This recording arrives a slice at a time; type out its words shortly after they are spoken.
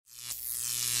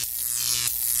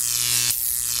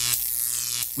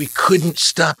we couldn't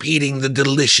stop eating the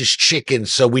delicious chicken,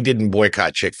 so we didn't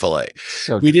boycott Chick-fil-A.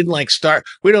 So We don't like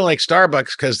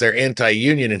Starbucks because they're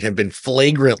anti-union and have been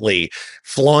flagrantly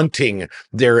flaunting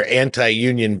their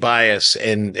anti-union bias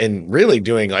and really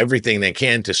doing everything they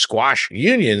can to squash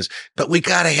unions. But we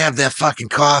got to have that fucking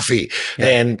coffee. Yeah.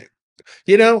 And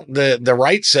the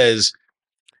right says,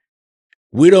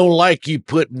 we don't like you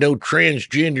putting no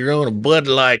transgender on a Bud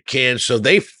Light can, so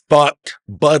they fucked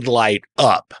Bud Light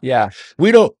up. Yeah.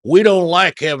 We don't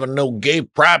like having no gay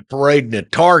pride parade in a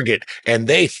Target, and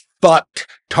they fucked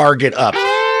Target up.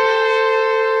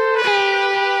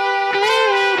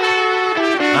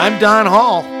 I'm Don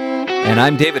Hall. And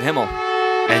I'm David Himmel.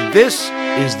 And this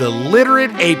is the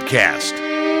Literate ApeCast.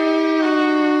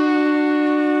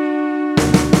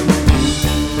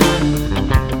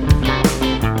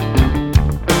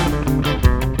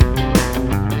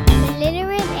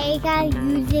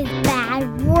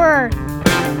 Word.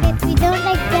 If you don't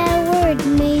like that word,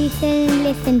 maybe shouldn't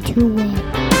listen to it.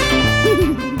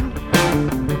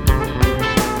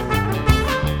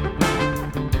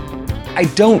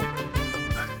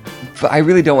 I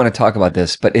really don't want to talk about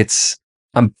this, but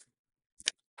I'm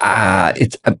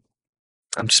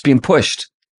just being pushed.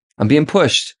 I'm being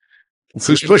pushed.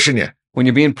 Who's pushing you? When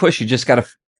you're being pushed, you just gotta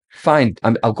fine.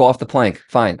 I'll go off the plank.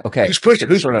 Fine. Okay. Who's pushing?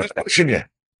 Who's pushing you?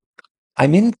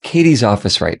 I'm in Katie's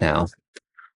office right now.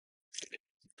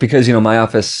 Because, my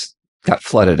office got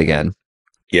flooded again.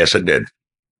 Yes, it did.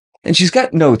 And she's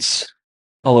got notes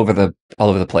all over the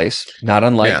place, not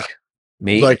unlike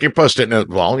me. Like your post-it note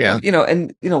wall, yeah.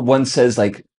 One says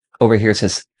like over here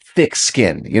says thick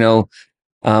skin,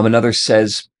 another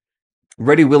says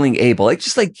ready, willing, able. Like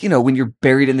just like, when you're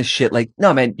buried in the shit, like,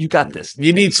 no, man, you got this.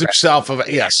 You need some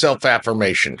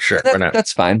self-affirmation. Sure.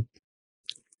 That's fine.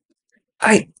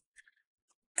 And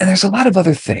there's a lot of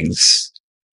other things.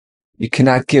 You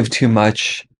cannot give too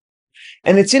much.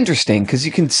 And it's interesting because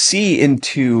you can see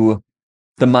into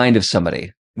the mind of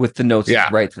somebody with the notes that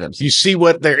you write to them. You see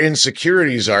what their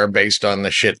insecurities are based on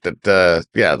the shit that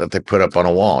they put up on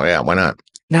a wall. Yeah, why not?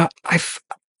 Now,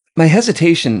 my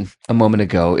hesitation a moment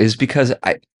ago is because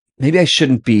maybe I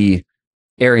shouldn't be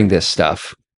airing this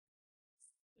stuff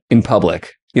in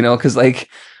public, because like,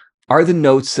 are the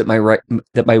notes that my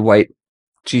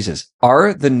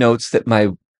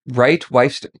right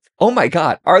wife's, oh my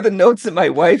God, are the notes that my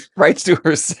wife writes to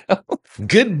herself?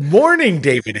 Good morning,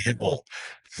 David Himmel.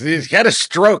 He's got a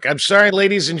stroke. I'm sorry,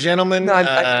 ladies and gentlemen. No,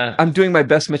 I'm doing my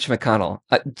best Mitch McConnell.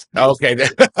 Okay.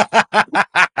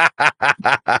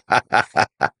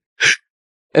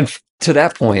 And to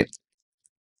that point,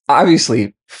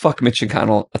 obviously, fuck Mitch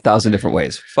McConnell 1,000 different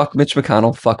ways. Fuck Mitch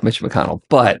McConnell.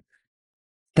 But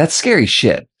that's scary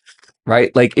shit,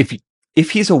 right? Like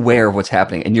if he's aware of what's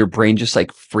happening and your brain just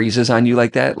like freezes on you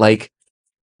like that, like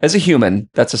as a human,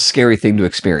 that's a scary thing to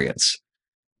experience.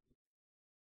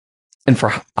 And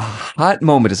for a hot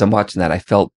moment as I'm watching that, I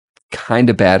felt kind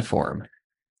of bad for him.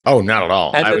 Oh, not at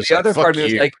all. And the other part of me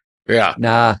was like,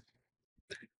 nah,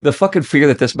 the fucking fear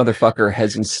that this motherfucker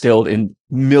has instilled in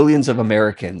millions of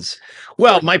Americans.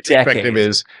 Well, my perspective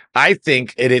is, I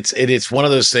think it's one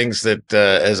of those things that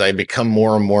as I become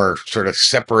more and more sort of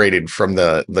separated from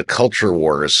the culture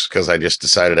wars, because I just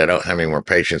decided I don't have any more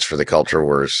patience for the culture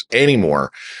wars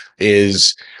anymore,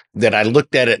 is that I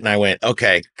looked at it and I went,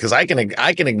 okay, because I can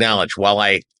acknowledge while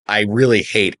I really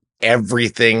hate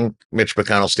everything Mitch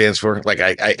McConnell stands for, like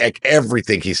I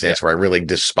everything he stands for, I really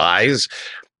despise.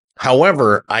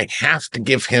 However, I have to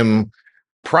give him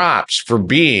props for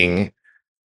being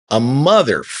a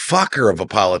motherfucker of a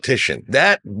politician.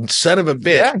 That son of a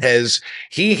bitch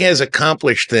has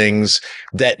accomplished things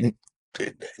that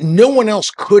no one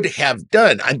else could have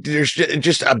done. There's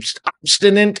just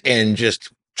obstinate and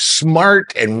just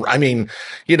smart. And I mean,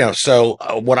 so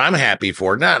what I'm happy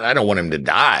for, I don't want him to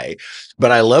die,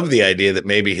 but I love the idea that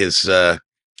maybe his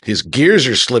gears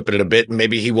are slipping a bit and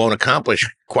maybe he won't accomplish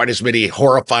quite as many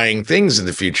horrifying things in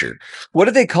the future. What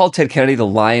did they call Ted Kennedy? The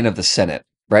Lion of the Senate,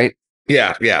 right?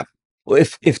 Yeah, yeah. Well,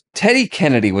 if Teddy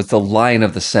Kennedy was the Lion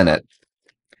of the Senate,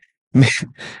 Mitch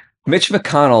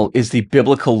McConnell is the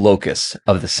biblical locus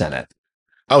of the Senate.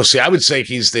 Oh, see, I would say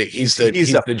he's the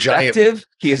giant.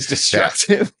 He is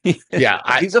destructive. Yeah,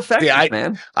 he's effective,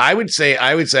 man. I would say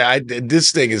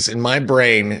this thing is in my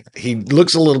brain. He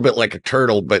looks a little bit like a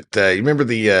turtle, but you remember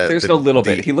there's no little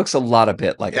bit. He looks a lot of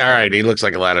bit like. All right, he looks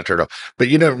like a lot of turtle, but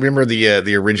remember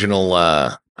the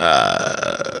original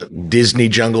Disney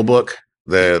Jungle Book,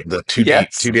 the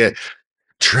 2D.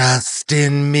 Trust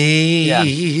in me. Yeah.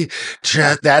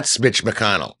 That's Mitch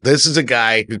McConnell. This is a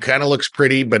guy who kind of looks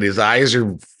pretty, but his eyes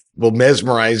will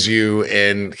mesmerize you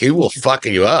and he will fuck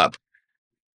you up.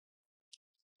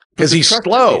 because he's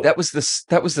slow. That was the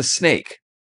snake.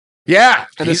 Yeah,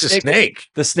 And he's a snake.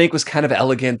 The snake was kind of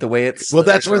elegant the way it's. Well,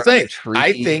 that's what I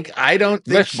think. I don't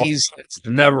think he's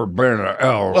never been an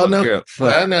L.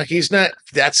 Well, no, he's not.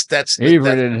 That's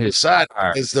even in his facade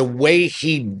is the way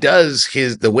he does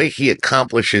the way he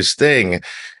accomplishes thing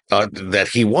that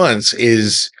he wants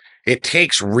is. It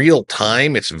takes real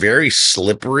time. It's very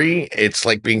slippery. It's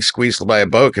like being squeezed by a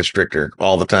boa constrictor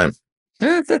all the time.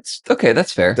 Yeah, that's okay.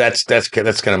 That's fair. That's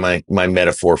kind of my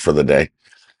metaphor for the day.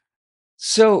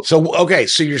 So okay,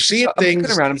 so you're seeing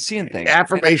things. I'm seeing things.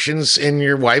 Affirmations in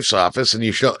your wife's office, and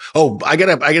you show. Oh, I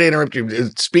gotta interrupt you.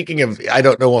 Speaking of, I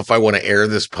don't know if I want to air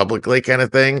this publicly, kind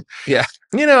of thing. Yeah,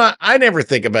 I never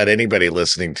think about anybody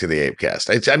listening to the ApeCast.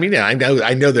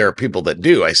 I know there are people that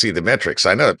do. I see the metrics.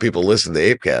 I know that people listen to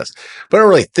the ApeCast, but I don't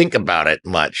really think about it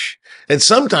much. And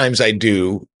sometimes I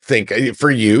do think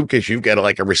for you because you've got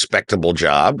like a respectable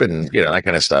job and that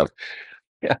kind of stuff.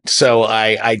 Yeah. So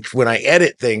I when I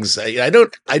edit things, I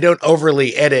don't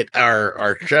overly edit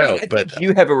our show, but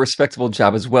you have a respectable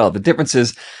job as well. The difference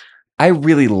is I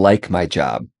really like my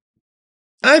job.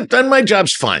 My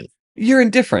job's fine. You're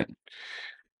indifferent.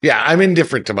 Yeah, I'm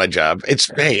indifferent to my job.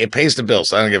 It pays the bills.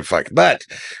 So I don't give a fuck. But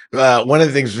one of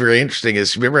the things very interesting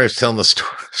is, remember I was telling the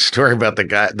story about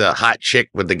the hot chick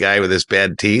with the guy with his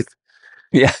bad teeth?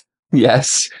 Yeah.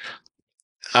 Yes.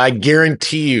 I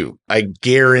guarantee you, they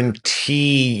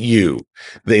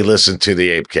listen to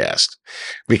the ApeCast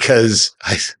because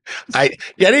I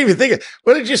didn't even think of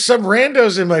what are just some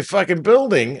randos in my fucking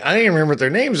building. I don't even remember what their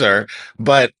names are,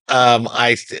 but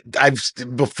I've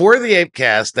before the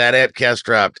ApeCast, that ApeCast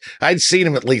dropped, I'd seen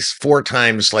them at least 4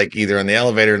 times, like either in the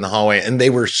elevator or in the hallway, and they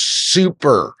were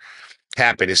super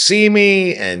happy to see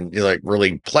me and like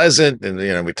really pleasant,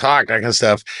 and we talked that kind of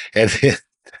stuff,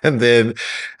 and then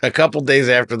a couple days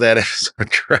after that episode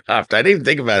dropped, I didn't even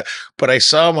think about it, but I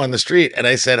saw them on the street and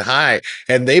I said hi.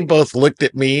 And they both looked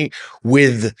at me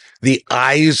with the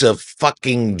eyes of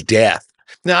fucking death.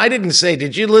 Now, I didn't say,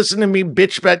 did you listen to me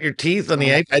bitch about your teeth on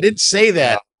the ape? I didn't say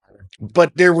that,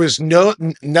 but there was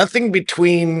nothing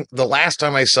between the last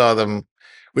time I saw them,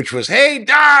 which was, hey,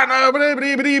 Don,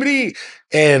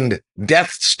 and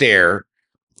death stare.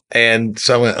 And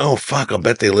so I went, oh, fuck, I'll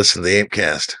bet they listen to the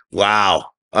ApeCast. Wow.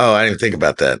 Oh, I didn't even think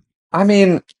about that. I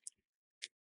mean,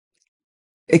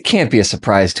 it can't be a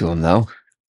surprise to him, though.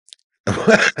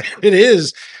 It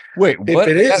is. Wait, what?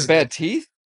 It is bad teeth?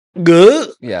 Good.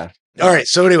 Yeah. All right.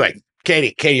 So anyway,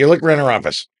 Katie, you're looking around her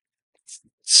office.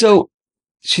 So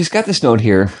she's got this note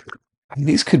here. I mean,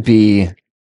 these could be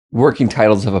working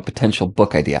titles of a potential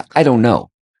book idea. I don't know.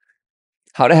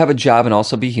 How to have a job and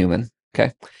also be human.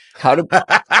 Okay.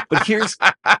 But here's,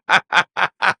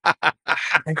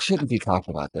 I shouldn't be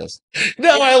talking about this.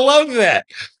 No, I love that.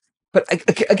 But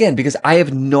again, because I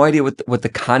have no idea what the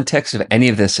context of any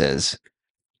of this is.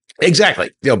 Exactly.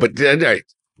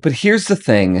 But here's the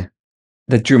thing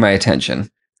that drew my attention.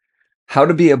 How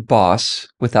to be a boss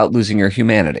without losing your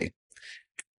humanity.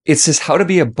 It's this how to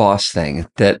be a boss thing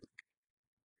that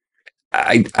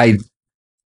that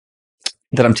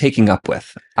I'm taking up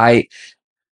with.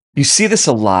 You see this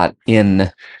a lot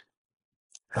in,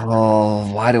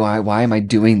 why am I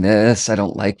doing this? I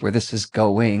don't like where this is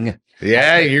going.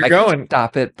 Yeah, I can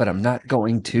stop it, but I'm not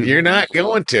going to. You're not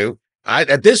going to.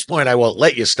 At this point, I won't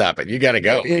let you stop it. You got to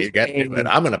go. But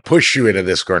I'm going to push you into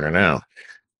this corner now.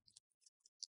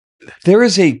 There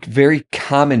is a very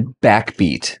common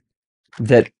backbeat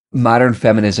that modern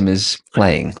feminism is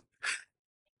playing.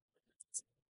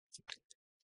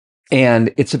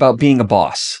 And it's about being a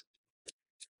boss.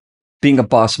 Being a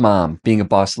boss mom, being a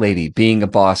boss lady, being a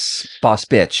boss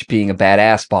bitch, being a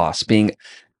badass boss, being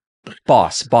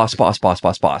boss.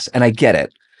 And I get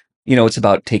it. It's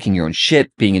about taking your own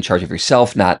shit, being in charge of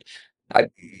yourself,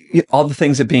 all the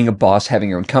things that being a boss, having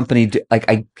your own company.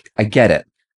 I get it.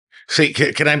 See,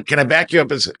 can I back you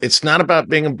up? It's not about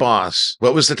being a boss.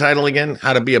 What was the title again?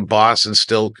 How to be a boss and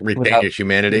still retain your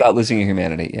humanity without losing your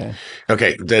humanity. Yeah.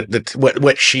 Okay.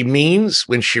 What she means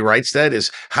when she writes that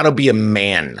is how to be a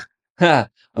man. Okay.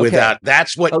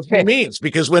 That's what she means,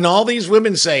 because when all these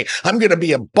women say, I'm going to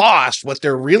be a boss, what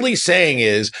they're really saying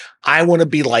is, I want to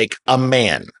be like a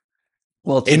man.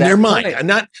 Well, in their mind, I'm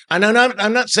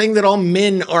not saying that all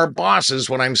men are bosses.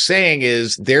 What I'm saying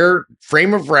is their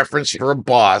frame of reference for a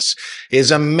boss is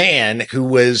a man who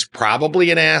was probably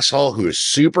an asshole, who is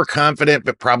super confident,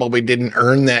 but probably didn't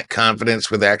earn that confidence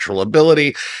with actual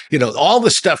ability. All the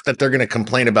stuff that they're going to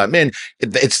complain about men.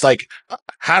 It's like,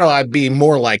 how do I be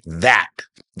more like that?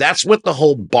 That's what the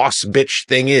whole boss bitch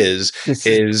thing is. This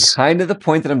is kind of the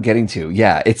point that I'm getting to.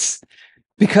 Yeah, it's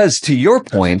because, to your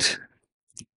point,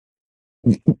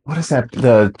 what is that?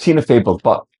 The Tina Fey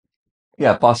book.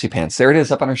 Yeah, Bossy Pants. There it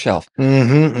is up on her shelf.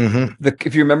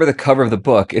 If you remember the cover of the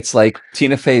book, it's like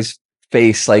Tina Fey's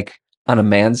face like on a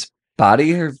man's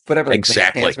body or whatever. Like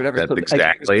Exactly. hands, whatever. That's So,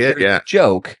 exactly it. there's Yeah. a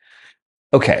joke.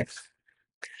 Okay.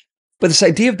 But this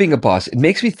idea of being a boss, it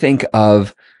makes me think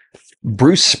of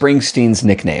Bruce Springsteen's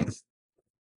nickname.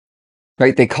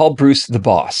 Right? They call Bruce the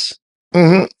boss.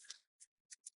 Mm-hmm.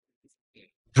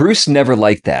 Bruce never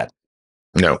liked that.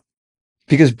 No.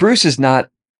 Because Bruce is not,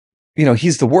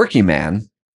 he's the working man.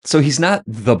 So he's not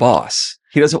the boss.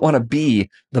 He doesn't want to be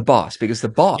the boss because the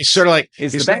boss he's sort of like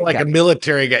guy. A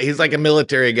military guy. He's like a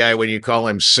military guy when you call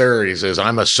him sir. He says,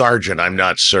 "I'm a sergeant. I'm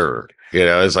not sir."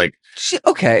 It's like,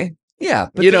 okay, yeah,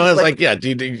 but it's like yeah,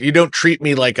 you don't treat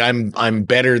me like I'm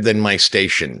better than my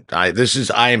station. I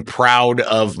am proud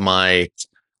of my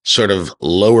sort of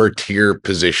lower tier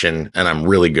position, and I'm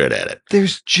really good at it.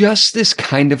 There's just this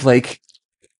kind of like,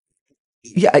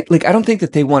 yeah, I don't think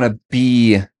that they want to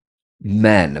be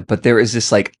men, but there is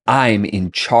this like, I'm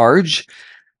in charge.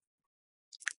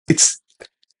 It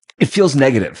feels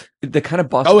negative. The kind of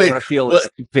boss I want to feel is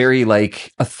very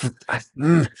like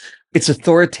it's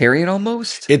authoritarian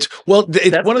almost. It's one of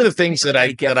the things that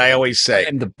I always say.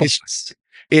 I'm the boss.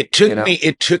 It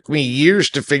took me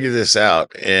years to figure this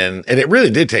out, and it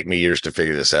really did take me years to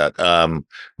figure this out.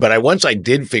 But once I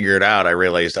did figure it out, I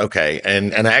realized okay,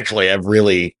 and actually I've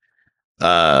really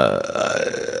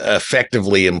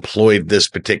effectively employed this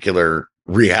particular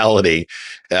reality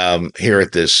here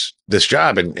at this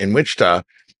job in Wichita.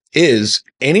 Is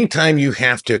anytime you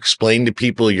have to explain to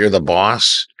people you're the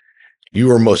boss, you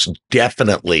are most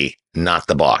definitely not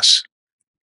the boss.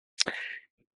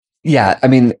 Yeah, I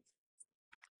mean,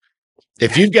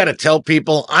 if you've got to tell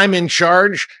people I'm in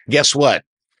charge, guess what?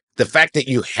 The fact that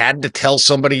you had to tell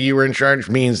somebody you were in charge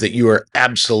means that you are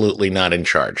absolutely not in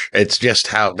charge. It's just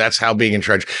that's how being in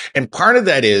charge. And part of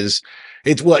that is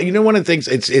one of the things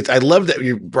I love that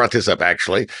you brought this up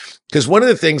actually, because one of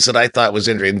the things that I thought was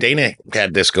interesting, Dana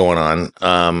had this going on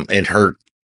in her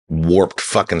warped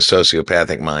fucking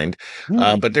sociopathic mind.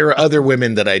 But there are other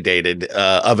women that I dated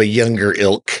of a younger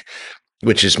ilk,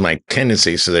 which is my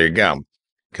tendency. So there you go.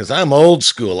 Because I'm old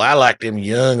school. I like them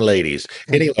young ladies.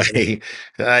 Anyway,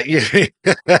 but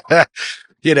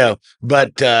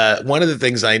one of the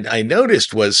things I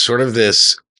noticed was sort of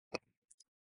this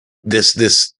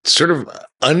sort of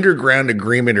underground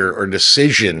agreement or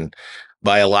decision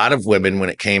by a lot of women when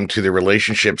it came to their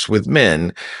relationships with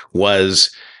men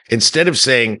was instead of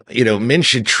saying, men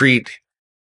should treat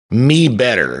me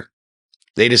better,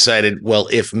 they decided, well,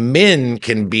 if men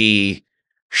can be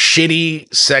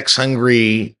shitty, sex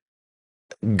hungry,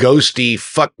 ghosty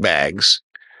fuckbags,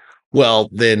 well,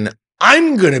 then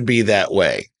I'm going to be that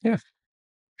way. Yeah.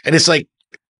 And it's like,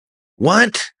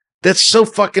 what? That's so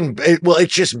fucking,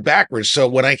 it's just backwards. So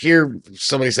when I hear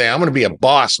somebody say, I'm going to be a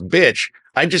boss bitch,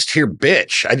 I just hear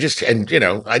bitch. I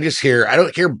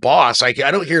don't hear boss. I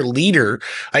don't hear leader.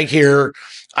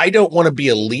 I don't want to be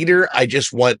a leader. I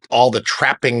just want all the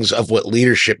trappings of what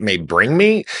leadership may bring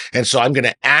me. And so I'm going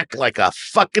to act like a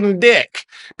fucking dick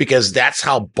because that's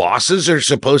how bosses are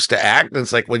supposed to act. And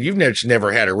it's like, well, you've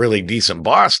never had a really decent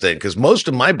boss then, because most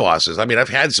of my bosses, I mean, I've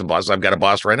had some bosses. I've got a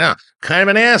boss right now, kind of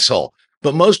an asshole.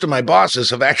 But most of my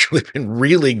bosses have actually been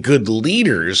really good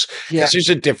leaders. Yeah. There's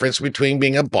a difference between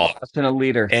being a boss and a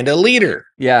leader.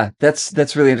 Yeah,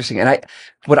 that's really interesting. And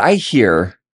what I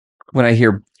hear when I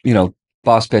hear,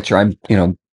 boss bitch, or I'm,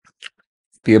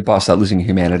 be a boss without losing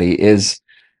humanity, is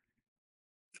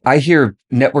I hear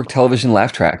network television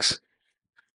laugh tracks.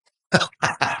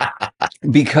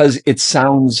 Because it's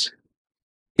such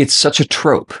a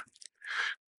trope.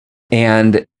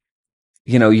 And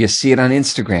you see it on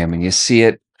Instagram and you see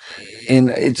it in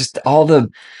it's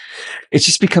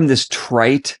just become this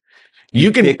trite,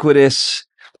 ubiquitous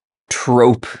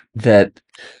trope that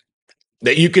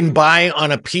you can buy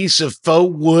on a piece of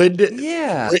faux wood,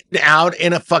 written out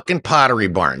in a fucking pottery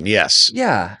barn. Yes.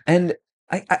 Yeah. And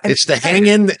it's the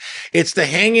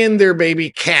hang in there,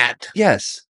 baby cat.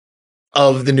 Yes.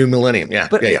 Of the new millennium. Yeah.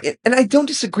 But and I don't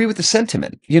disagree with the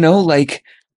sentiment,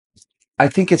 I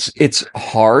think it's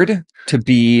hard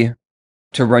to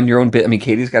run your own bit. I mean,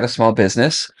 Katie's got a small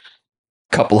business,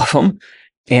 couple of them,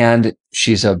 and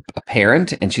she's a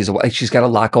parent, and she's got a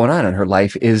lot going on, and her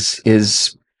life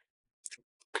is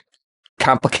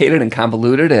complicated and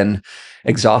convoluted and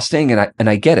exhausting. And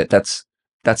I get it. That's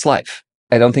life.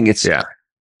 I don't think it's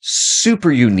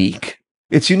super unique.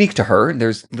 It's unique to her.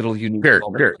 There's little unique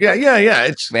moments. Sure. Yeah.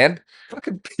 It's man.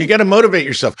 You got to motivate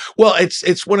yourself. Well,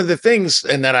 it's one of the things,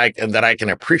 and that I can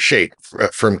appreciate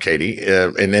from Katie,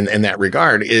 and in that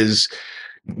regard, is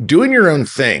doing your own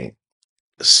thing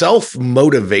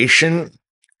self-motivation,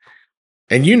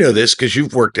 and you know this because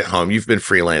you've worked at home, you've been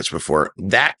freelance before.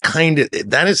 That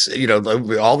is,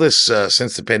 all this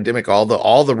since the pandemic, all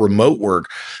the remote work.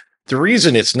 The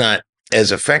reason it's not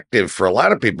as effective for a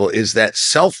lot of people is that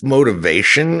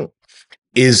self-motivation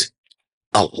is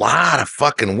a lot of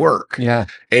fucking work. Yeah.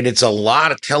 And it's a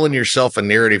lot of telling yourself a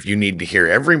narrative you need to hear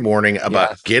every morning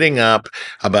about getting up,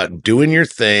 about doing your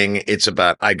thing. It's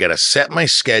about, I got to set my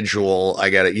schedule. I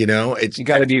got to, you got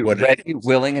to be ready,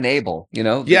 willing, and able,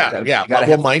 Yeah. You got to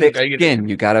have thick skin.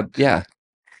 You got to, yeah.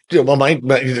 Well, my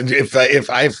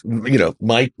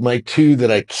two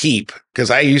that I keep, because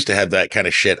I used to have that kind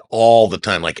of shit all the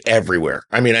time, like everywhere.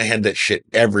 I mean, I had that shit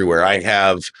everywhere. I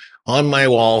have on my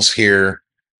walls here,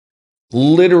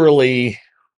 literally,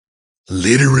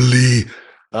 two.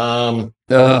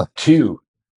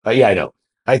 Yeah, I know.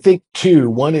 I think two.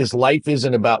 One is life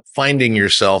isn't about finding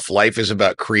yourself. Life is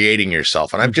about creating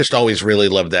yourself. And I've just always really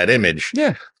loved that image.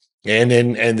 Yeah. And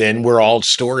then we're all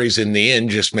stories in the end,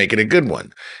 just make it a good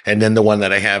one. And then the one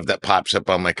that I have that pops up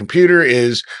on my computer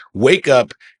is wake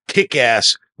up, kick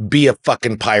ass, be a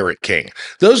fucking pirate king.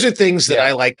 Those are things that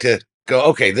I like to go,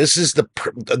 okay, these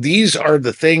are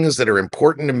the things that are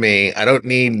important to me. I don't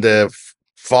need the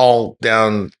fall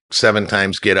down 7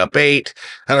 times, get up 8.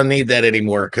 I don't need that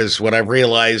anymore, because what I've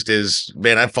realized is,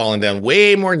 man, I've fallen down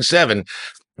way more than 7.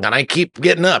 And I keep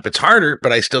getting up. It's harder,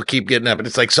 but I still keep getting up. And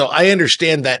it's like, so I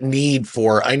understand that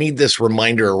I need this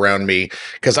reminder around me,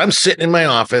 because I'm sitting in my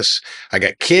office. I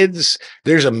got kids.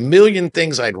 There's a million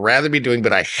things I'd rather be doing,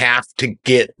 but I have to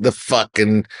get the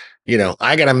fucking,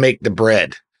 I got to make the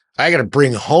bread. I got to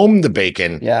bring home the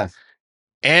bacon. Yeah.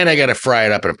 And I got to fry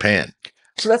it up in a pan.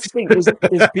 So that's the thing, is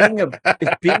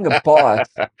being a boss,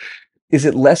 is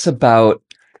it less about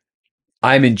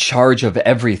I'm in charge of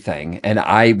everything and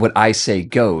what I say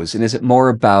goes? And is it more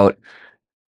about,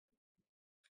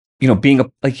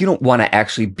 being you don't want to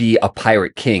actually be a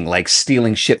pirate king, like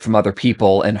stealing shit from other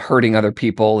people and hurting other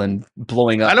people and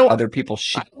blowing up other people's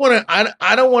shit?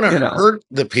 I don't want to hurt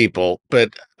the people,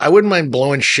 but I wouldn't mind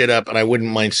blowing shit up and I wouldn't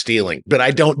mind stealing, but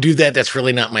I don't do that. That's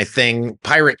really not my thing.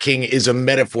 Pirate king is a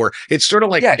metaphor. It's sort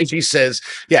of like, she says,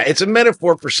 it's a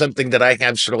metaphor for something that I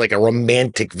have, sort of like a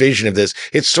romantic vision of this.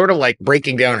 It's sort of like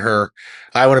breaking down how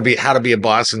to be a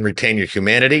boss and retain your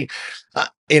humanity.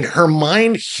 In her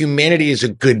mind, humanity is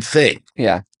a good thing.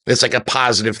 Yeah. It's like a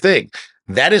positive thing.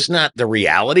 That is not the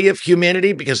reality of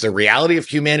humanity, because the reality of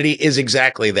humanity is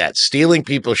exactly that. Stealing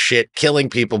people's shit, killing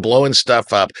people, blowing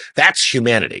stuff up. That's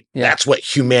humanity. Yeah. That's what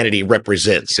humanity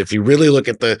represents. If you really look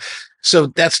at so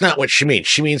that's not what she means.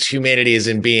 She means humanity is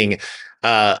in being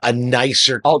a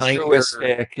nicer,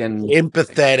 altruistic, and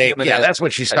empathetic. Yeah, that's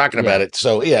what she's talking about it.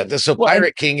 So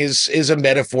Pirate King is a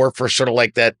metaphor for sort of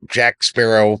like that Jack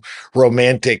Sparrow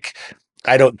romantic.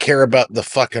 I don't care about the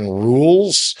fucking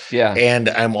rules. Yeah. And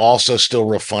I'm also still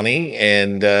real funny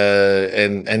and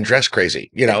dress crazy,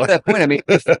 At that point,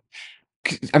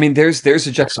 there's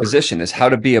a juxtaposition, is how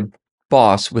to be a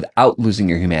boss without losing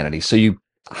your humanity. So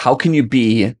how can you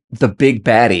be the big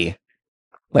baddie,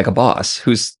 like a boss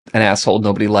who's an asshole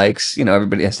nobody likes,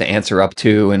 everybody has to answer up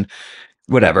to and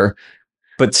whatever,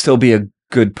 but still be a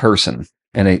good person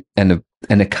and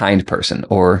a kind person,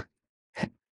 or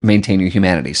maintain your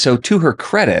humanity. So to her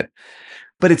credit,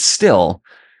 but it's still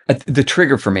the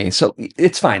trigger for me. So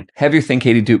it's fine. Have your thing,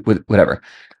 Katie, do whatever.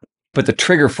 But the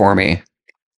trigger for me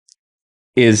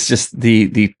is just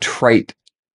the trite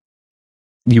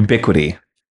ubiquity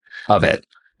of it.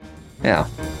 Yeah.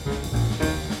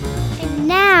 And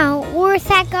now,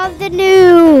 Rorschach of the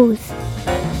News.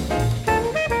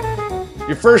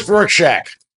 Your first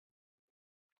Rorschach.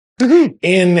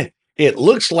 It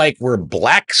looks like we're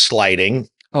black sliding.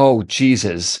 Oh,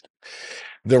 Jesus.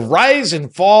 The rise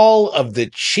and fall of the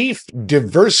chief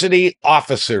diversity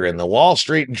officer in the Wall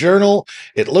Street Journal.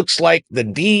 It looks like the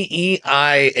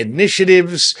DEI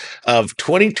initiatives of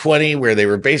 2020, where they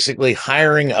were basically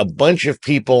hiring a bunch of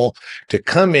people to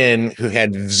come in who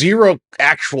had zero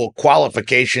actual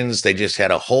qualifications. They just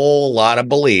had a whole lot of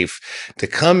belief to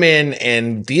come in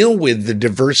and deal with the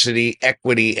diversity,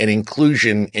 equity, and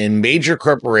inclusion in major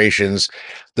corporations.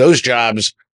 Those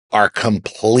jobs are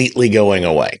completely going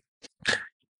away.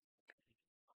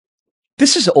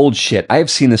 This is old shit. I have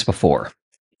seen this before.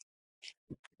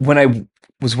 When I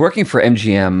was working for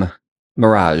MGM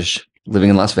Mirage,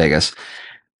 living in Las Vegas,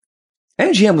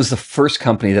 MGM was the first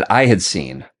company that I had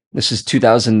seen. This is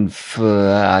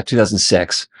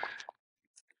 2006.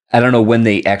 I don't know when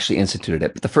they actually instituted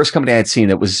it, but the first company I had seen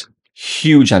that was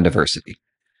huge on diversity.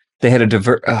 They had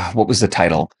what was the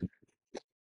title?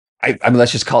 I mean,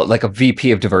 let's just call it like a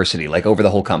VP of diversity, like over the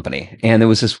whole company. And there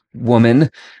was this woman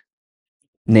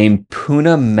named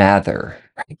Puna Mather.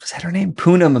 Right? Was that her name?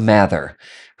 Puna Mather,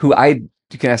 who you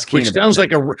can ask Keen Which about.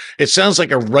 sounds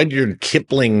like a Rudyard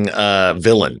Kipling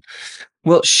villain.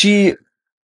 Well, she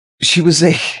was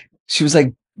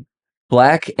like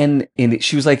black and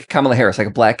she was like Kamala Harris, like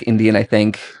a black Indian, I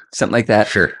think, something like that.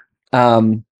 Sure.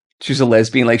 She was a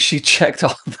lesbian. Like she checked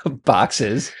all the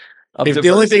boxes. If the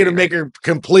only thing to make her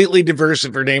completely diverse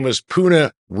if her name was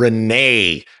Puna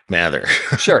Renee Mather.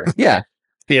 Sure. Yeah.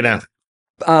 You know.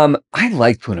 I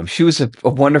like Poonam. She was a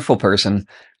wonderful person.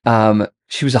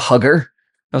 She was a hugger.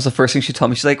 That was the first thing she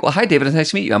told me. She's like, "Well, hi, David. It's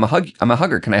nice to meet you. I'm a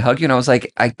hugger. Can I hug you?" And I was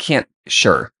like, "I can't.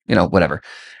 Sure. Whatever."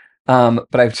 But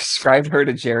I've described her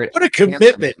to Jared. What a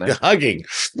commitment to hugging.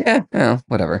 Yeah.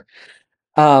 Whatever.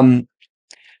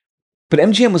 But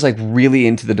MGM was like really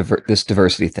into this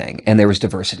diversity thing, and there was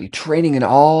diversity training and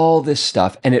all this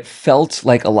stuff, and it felt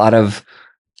like a lot of.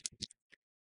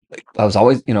 I was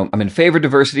always, I'm in favor of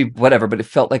diversity, whatever, but it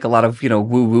felt like a lot of,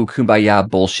 woo-woo, kumbaya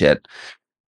bullshit.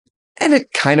 And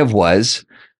it kind of was.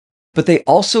 But they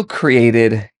also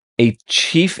created a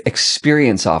chief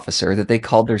experience officer that they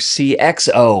called their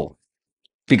CXO,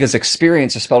 because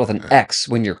experience is spelled with an X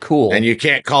when you're cool. And you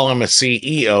can't call him a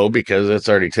CEO because it's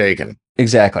already taken.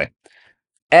 Exactly.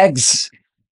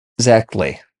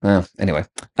 Exactly. Anyway,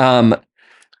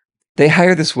 they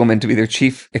hired this woman to be their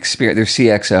chief experience, their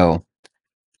CXO.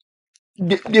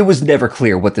 It was never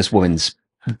clear what this woman's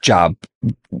job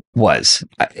was,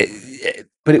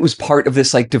 but it was part of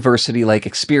this like diversity, like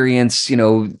experience,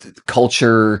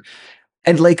 culture,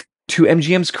 and like to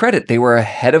MGM's credit, they were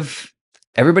ahead of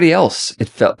everybody else. It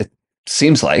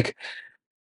seems like,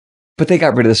 but they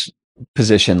got rid of this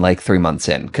position like 3 months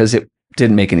in because it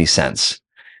didn't make any sense.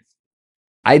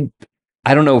 I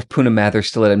don't know if Puna Mather's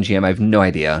still at MGM. I have no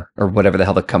idea, or whatever the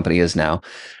hell the company is now.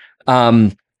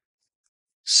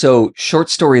 So short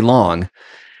story long,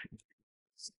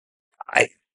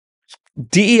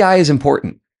 DEI is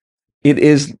important. It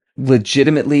is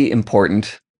legitimately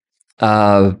important.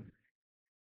 But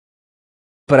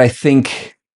I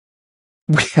think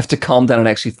we have to calm down and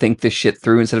actually think this shit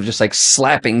through instead of just like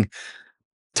slapping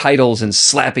titles and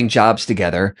slapping jobs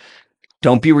together.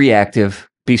 Don't be reactive,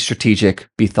 be strategic,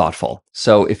 be thoughtful.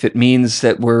 So if it means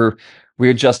that we're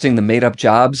readjusting the made up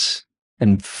jobs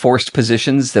and forced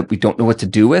positions that we don't know what to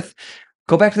do with,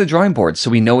 go back to the drawing board so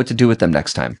we know what to do with them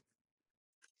next time.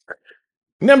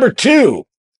 Number 2,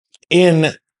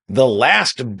 in the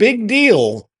last big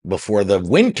deal before the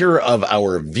winter of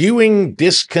our viewing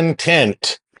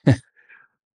discontent,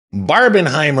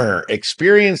 Barbenheimer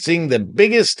experiencing the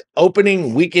biggest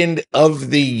opening weekend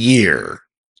of the year.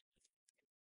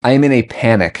 I am in a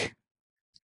panic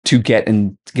to get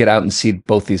out and see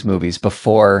both these movies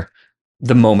before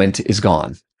the moment is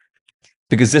gone,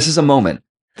 because this is a moment.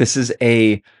 This is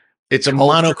it's a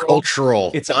monocultural.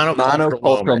 It's a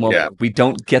monocultural moment. Yeah. We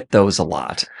don't get those a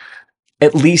lot,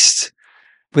 at least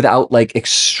without like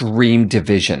extreme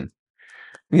division.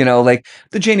 Like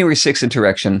the January 6th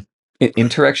insurrection.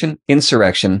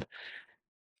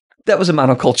 That was a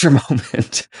monoculture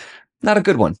moment. Not a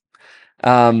good one.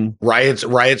 Riots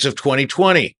of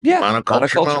 2020. Yeah,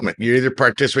 monoculture moment. You either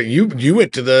participate. You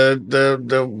went to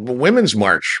the women's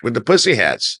march with the pussy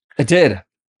hats. I did.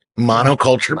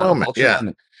 Monoculture moment. Yeah.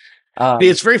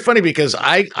 It's very funny because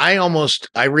I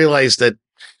realized that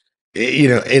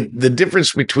the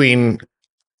difference between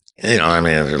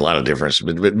there's a lot of difference,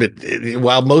 but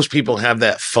while most people have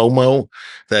that FOMO,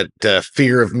 that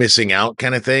fear of missing out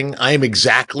kind of thing, I am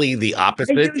exactly the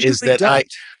opposite.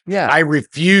 I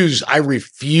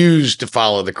refuse to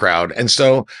follow the crowd. And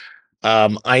so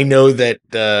I know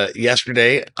that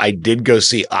yesterday I did go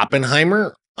see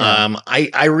Oppenheimer. Yeah.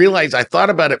 I realized, I thought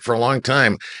about it for a long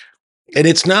time. And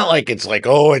it's not like it's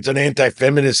an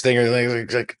anti-feminist thing or anything.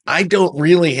 It's like, I don't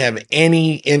really have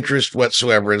any interest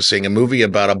whatsoever in seeing a movie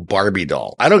about a Barbie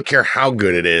doll. I don't care how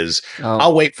good it is. Oh.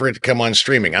 I'll wait for it to come on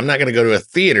streaming. I'm not going to go to a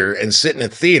theater and sit in a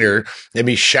theater and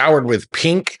be showered with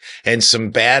pink and some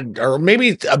bad, or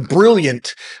maybe a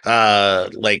brilliant,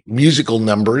 like musical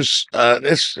numbers. I'm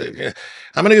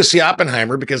going to go see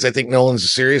Oppenheimer because I think Nolan's a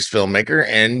serious filmmaker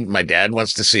and my dad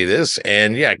wants to see this.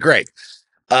 And yeah, great.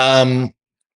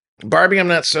 Barbie, I'm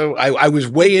not so. I was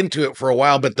way into it for a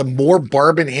while, but the more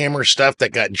Barbenheimer stuff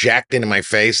that got jacked into my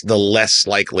face, the less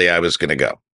likely I was going to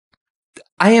go.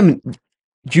 I am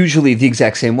usually the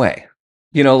exact same way.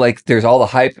 Like there's all the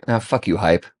hype. Fuck you,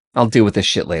 hype. I'll deal with this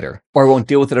shit later, or I won't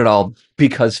deal with it at all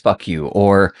because fuck you,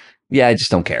 or yeah, I just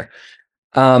don't care.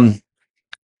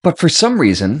 But for some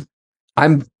reason,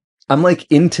 I'm like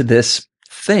into this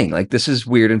thing. Like this is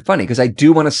weird and funny because I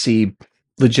do want to see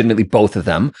legitimately both of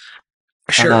them.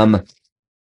 Sure.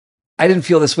 I didn't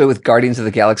feel this way with Guardians of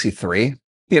the Galaxy 3.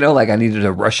 Like I needed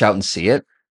to rush out and see it.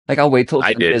 Like I'll wait till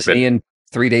it's on Disney in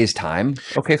 3 days' time.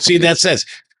 Okay. See, that says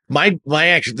my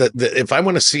action. If I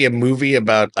want to see a movie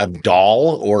about a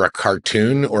doll or a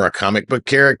cartoon or a comic book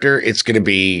character, it's going to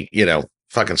be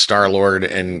fucking Star-Lord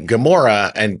and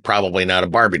Gamora, and probably not a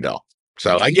Barbie doll.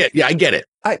 So I get it.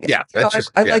 I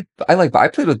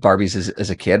played with Barbies as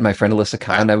a kid. My friend Alyssa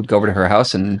Khan, I would go over to her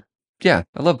house, and yeah,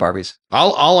 I love Barbies.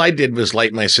 All I did was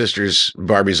light my sister's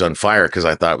Barbies on fire because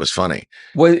I thought it was funny.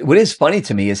 What is funny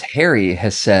to me is Harry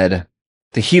has said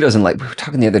that he doesn't like. We were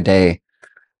talking the other day,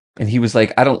 and he was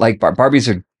like, "I don't like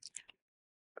Barbies are."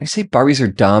 I say Barbies are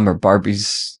dumb or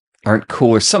Barbies aren't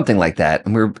cool or something like that,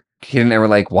 and he and I were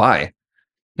like, "Why?"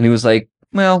 And he was like,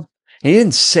 "Well," and he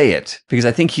didn't say it because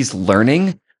I think he's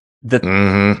learning that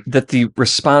the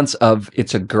response of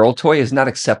it's a girl toy is not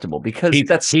acceptable because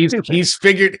he's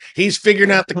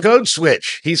figuring out the code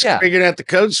switch. He's figuring out the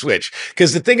code switch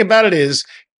because the thing about it is,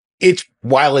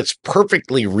 while it's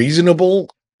perfectly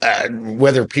reasonable,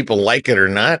 whether people like it or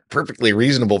not, perfectly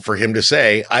reasonable for him to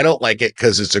say, I don't like it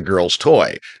because it's a girl's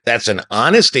toy. That's an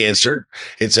honest answer.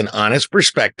 It's an honest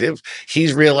perspective.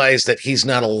 He's realized that he's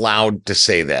not allowed to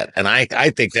say that. And I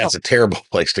think that's a terrible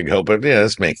place to go, but yeah,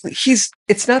 that's me.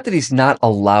 It's not that he's not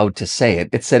allowed to say it.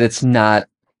 It's that it's not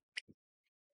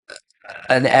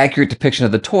an accurate depiction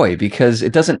of the toy because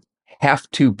it doesn't have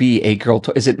to be a girl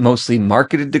toy. Is it mostly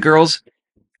marketed to girls?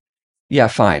 Yeah,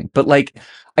 fine. But like,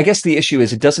 I guess the issue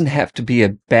is it doesn't have to be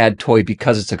a bad toy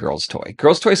because it's a girl's toy.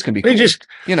 Girls' toys can be cool. He just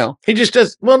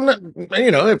does. Well,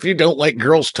 if you don't like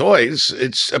girls' toys,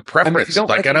 it's a preference.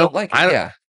 I don't like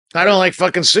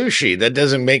fucking sushi. That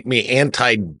doesn't make me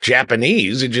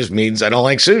anti-Japanese. It just means I don't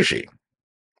like sushi.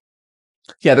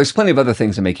 Yeah, there's plenty of other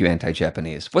things that make you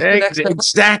anti-Japanese. What's the next headline?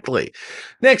 Exactly.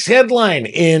 Next headline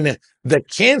in the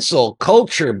cancel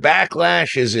culture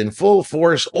backlash is in full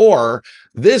force, or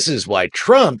this is why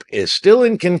Trump is still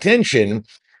in contention.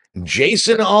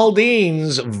 Jason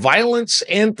Aldean's violence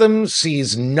anthem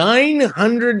sees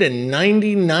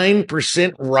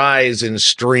 999% rise in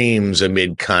streams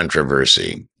amid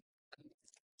controversy.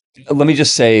 Let me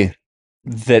just say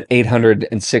that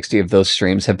 860 of those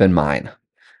streams have been mine.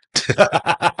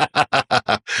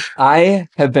 I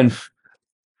have been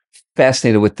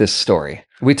fascinated with this story.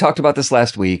 We talked about this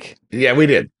last week. Yeah, we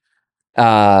did.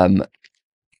 I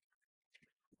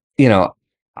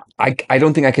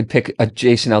don't think I could pick a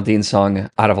Jason Aldean song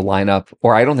out of a lineup,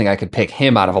 or I don't think I could pick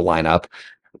him out of a lineup,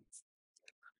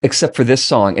 except for this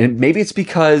song. And maybe it's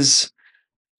because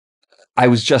I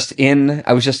was just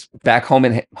back home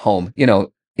in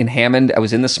Hammond. I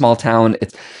was in the small town.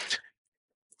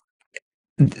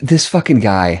 This fucking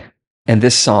guy and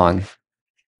this song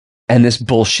and this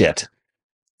bullshit.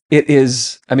 It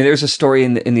is, there's a story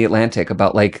in the Atlantic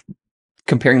about like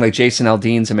comparing like Jason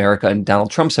Aldean's America and Donald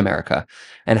Trump's America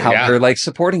and how they're like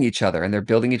supporting each other and they're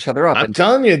building each other up. I'm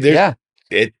telling you,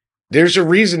 there's a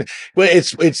reason. Well,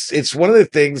 it's one of the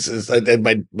things is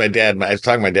my dad, I was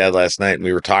talking to my dad last night and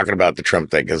we were talking about the Trump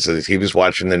thing because he was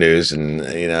watching the news and,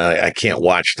 I can't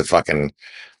watch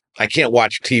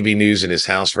TV news in his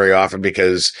house very often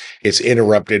because it's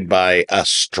interrupted by a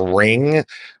string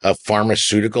of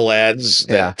pharmaceutical ads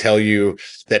that tell you,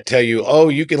 oh,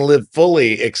 you can live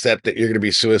fully, except that you're going to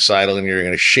be suicidal and you're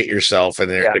going to shit yourself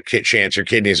and there's a chance your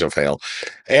kidneys will fail.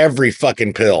 Every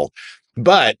fucking pill.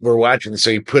 But we're watching, so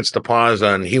he puts the pause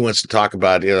on. He wants to talk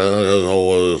about,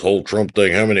 this whole Trump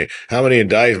thing. How many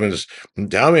indictments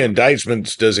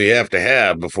does he have to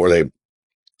have before they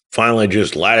finally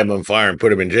just light him on fire and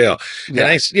put him in jail? Yeah.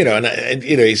 And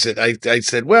he said, I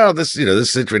said, well, this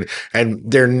is interesting. And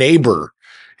their neighbor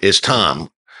is Tom,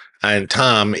 and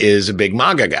Tom is a big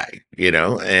MAGA guy, he's,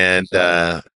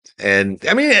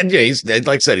 like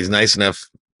I said, he's nice enough.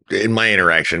 In my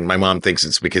interaction, my mom thinks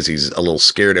it's because he's a little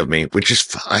scared of me, which is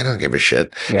fine. I don't give a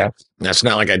shit. Yeah. That's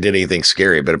not like I did anything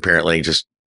scary, but apparently just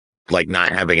like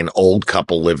not having an old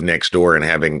couple live next door and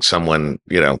having someone,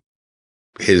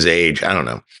 his age. I don't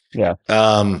know. Yeah.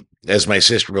 As my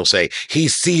sister will say, he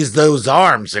sees those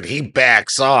arms and he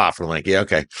backs off. I'm like, yeah,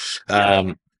 okay.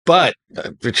 But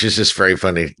which is just very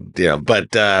funny.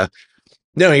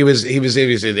 No,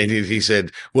 he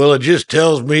said, well, it just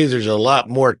tells me there's a lot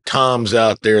more Toms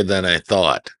out there than I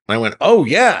thought. And I went, oh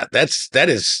yeah, that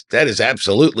is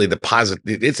absolutely the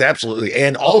positive. It's absolutely.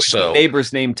 And also the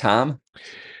neighbor's name, Tom.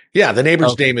 Yeah. The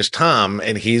neighbor's name is Tom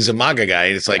and he's a MAGA guy.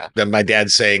 And it's like my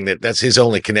dad's saying that's his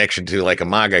only connection to like a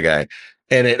MAGA guy.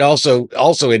 And it also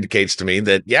indicates to me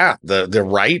that, the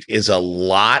right is a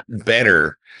lot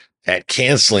better at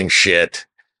canceling shit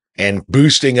and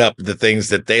boosting up the things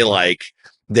that they like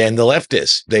than the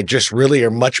leftists. They just really are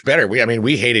much better.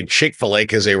 We hated Chick-fil-A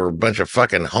because they were a bunch of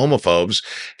fucking homophobes.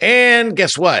 And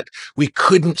guess what? We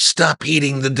couldn't stop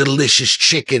eating the delicious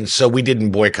chicken, so we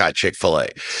didn't boycott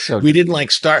Chick-fil-A. So We don't like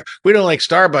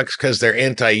Starbucks because they're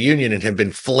anti-union and have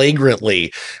been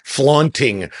flagrantly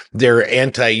flaunting their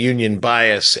anti-union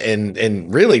bias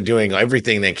and really doing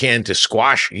everything they can to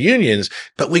squash unions.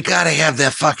 But we got to have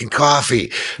that fucking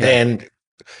coffee. Yeah. And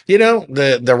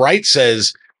the right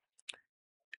says,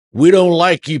 we don't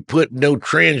like you put no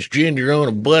transgender on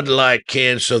a Bud Light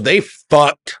can, so they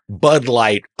fucked Bud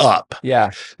Light up.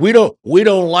 Yeah. We don't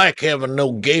like having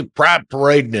no gay pride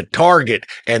parade in a Target,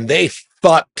 and they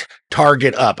fucked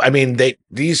Target up.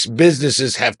 These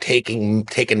businesses have taken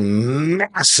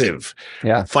massive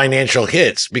financial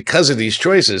hits because of these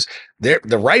choices.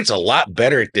 The right's a lot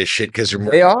better at this shit because they're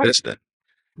more consistent.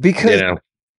 Because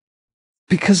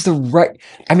the right,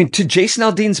 to Jason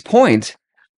Aldean's point,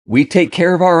 we take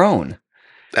care of our own.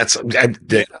 That's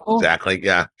exactly.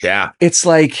 Yeah. It's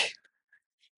like,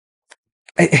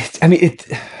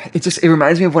 it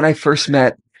reminds me of when I first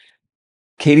met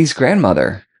Katie's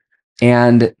grandmother,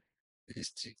 and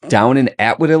down in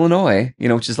Atwood, Illinois,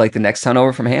 which is like the next town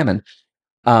over from Hammond.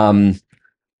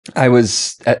 I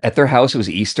was at their house. It was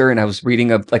Easter, and I was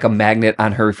reading a magnet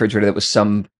on her refrigerator that was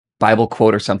some Bible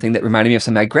quote or something that reminded me of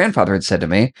something my grandfather had said to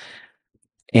me.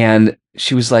 And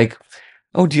she was like,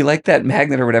 "Oh, do you like that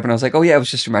magnet or whatever?" And I was like, "Oh yeah, it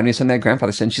was just reminding me of something my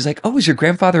grandfather said." And she's like, "Oh, is your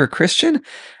grandfather a Christian?"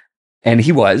 And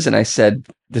he was. And I said,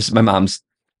 "This is my mom's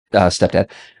stepdad."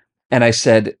 And I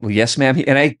said, "Well, yes, ma'am."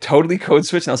 And I totally code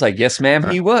switched. And I was like, "Yes, ma'am,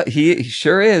 he was. He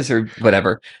sure is," or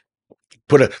whatever.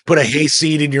 Put a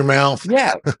hayseed in your mouth.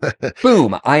 Yeah.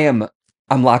 Boom. I'm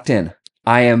locked in.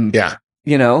 I am. Yeah.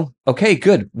 Okay,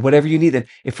 good. Whatever you need. And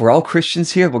if we're all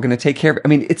Christians here, we're going to take care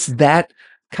of it. It's that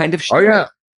kind of shit. Oh, yeah.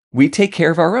 We take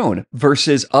care of our own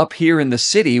versus up here in the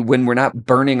city when we're not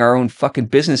burning our own fucking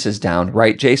businesses down.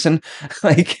 Right, Jason?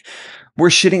 Like, we're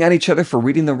shitting on each other for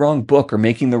reading the wrong book or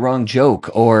making the wrong joke.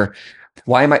 Or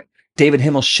why am I David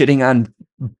Himmel shitting on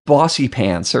Bossy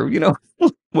Pants or,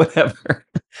 whatever.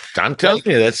 I'm telling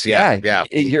you, that's, yeah.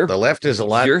 The left is a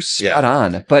lot. You're spot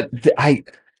on. But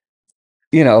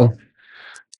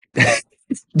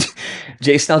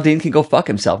Jason Aldean can go fuck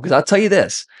himself, because I'll tell you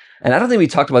this, and I don't think we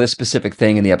talked about this specific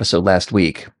thing in the episode last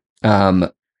week,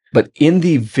 but in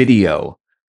the video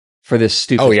for this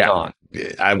stupid song,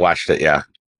 I watched it. Yeah.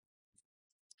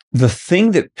 The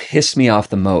thing that pissed me off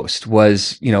the most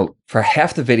was, for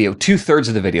half the video, 2/3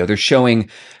 of the video, they're showing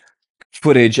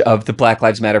footage of the Black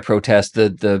Lives Matter protest,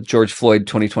 the George Floyd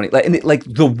 2020, like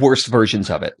the worst versions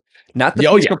of it, not the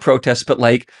peaceful protests, but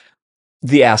like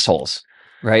the assholes,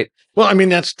 right? Well,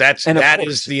 that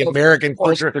is the American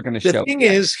culture. The thing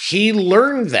is, he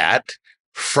learned that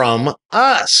from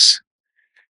us.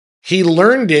 He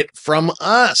learned it from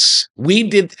us. We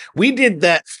did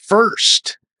that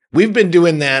first. We've been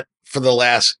doing that for the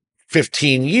last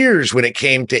 15 years when it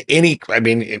came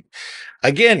to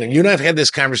again, you and I have had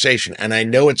this conversation, and I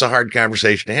know it's a hard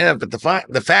conversation to have, but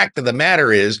the fact of the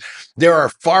matter is there are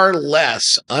far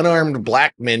less unarmed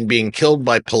black men being killed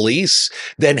by police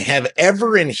than have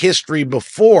ever in history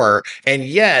before, and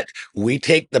yet we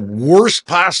take the worst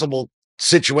possible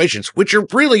situations, which are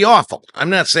really awful. I'm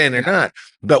not saying they're not,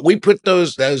 but we put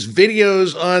those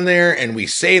videos on there and we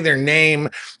say their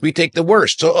name. We take the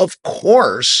worst. So of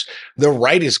course the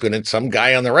right is some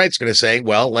guy on the right's going to say,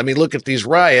 well, let me look at these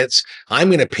riots. I'm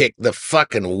going to pick the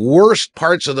fucking worst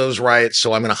parts of those riots,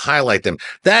 so I'm going to highlight them.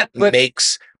 That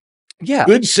makes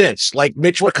good sense. Like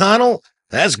Mitch McConnell,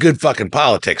 that's good fucking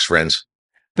politics, friends.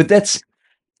 But that's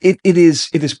it is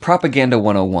propaganda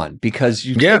 101, because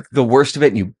you take the worst of it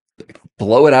and you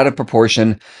blow it out of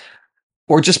proportion,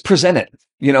 or just present it,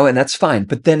 and that's fine.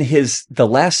 But then the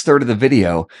last third of the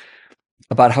video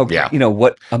about how,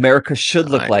 what America should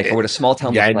look like, or what a small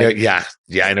town looks like. Yeah,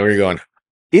 I know where you're going.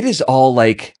 It is all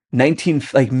like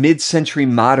mid-century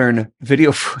modern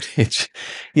video footage.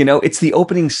 It's the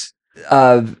openings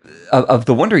of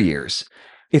the Wonder Years.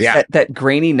 It's that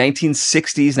grainy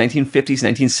 1960s, 1950s,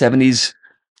 1970s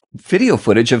video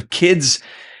footage of kids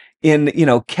in,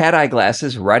 cat eye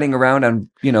glasses riding around on,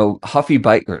 Huffy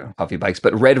bikes,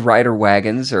 but Red Rider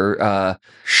wagons or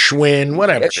Schwinn,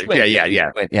 whatever. Schwinn, Yeah.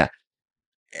 yeah.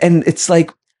 And it's like,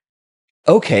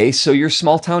 okay, so your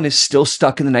small town is still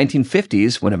stuck in the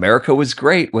 1950s when America was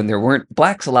great, when there weren't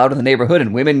blacks allowed in the neighborhood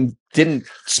and women didn't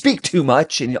speak too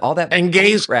much and all that. And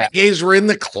gays were in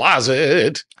the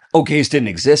closet. Oh, gays didn't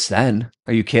exist then.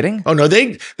 Are you kidding? Oh no,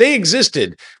 they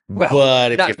existed. Well,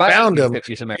 but if you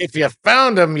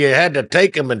found them, you had to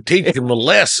take them and teach them a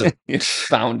lesson. You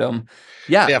found them.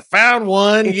 Yeah. If you found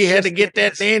one, you had to get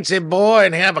that Nancy boy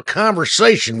and have a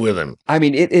conversation with him. I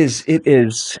mean, it's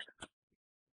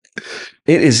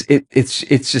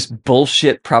just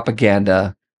bullshit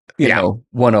propaganda, you know,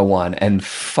 101, and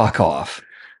fuck off.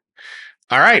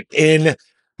 All right. In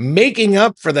making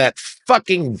up for that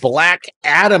fucking Black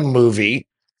Adam movie,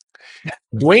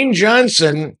 Dwayne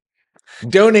Johnson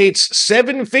donates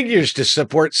 7 figures to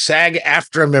support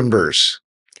SAG-AFTRA members.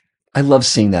 I love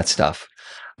seeing that stuff.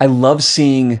 I love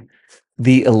seeing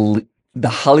the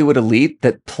Hollywood elite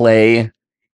that play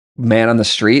man on the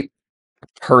street,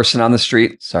 person on the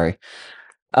street. Sorry.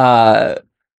 I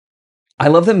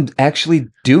love them actually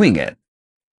doing it.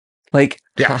 Like,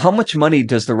 how much money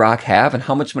does The Rock have, and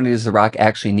how much money does The Rock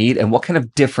actually need, and what kind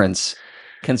of difference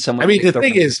can someone? I mean, the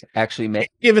thing is, actually make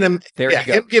giving him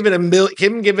him giving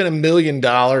 $1 million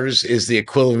is the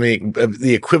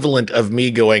equivalent of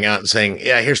me going out and saying,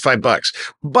 "Yeah, here's $5,"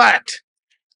 but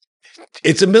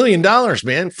it's $1 million,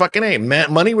 man. Fucking A,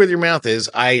 money where your mouth is.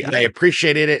 I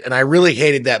appreciated it, and I really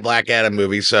hated that Black Adam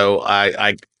movie. So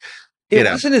it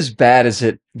wasn't as bad as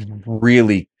it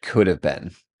really could have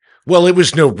been. Well, it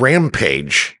was no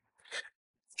Rampage.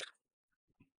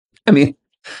 I mean,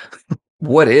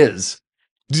 what is?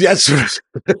 That's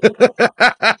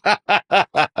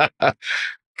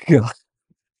God.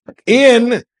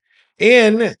 In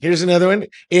here's another one.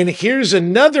 And here's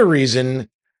another reason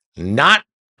not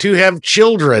to have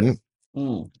children.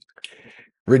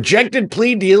 Rejected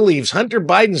plea deal leaves Hunter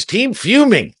Biden's team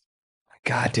fuming.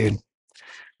 God, dude.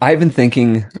 I've been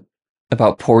thinking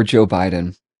about poor Joe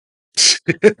Biden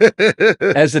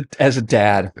as a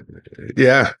dad.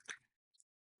 Yeah.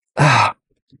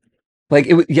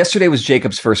 Like yesterday was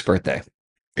Jacob's first birthday.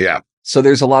 Yeah. So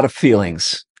there's a lot of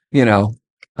feelings, you know,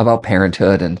 about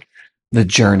parenthood and the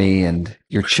journey and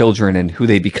your children and who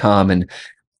they become. And,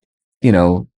 you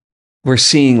know, we're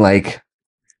seeing like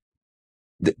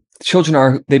the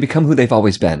children they become who they've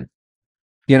always been,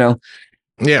 you know?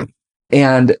 Yeah.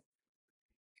 And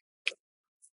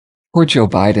poor Joe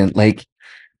Biden, like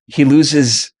he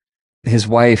loses his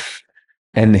wife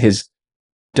and his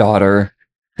daughter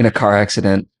in a car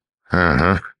accident.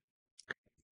 Uh-huh.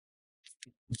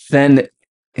 Then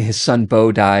his son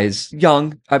Bo dies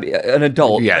young, I mean, an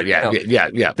adult. Yeah.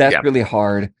 That's really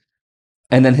hard.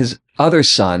 And then his other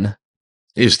son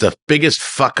is the biggest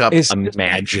fuck up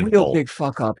imaginable. Real big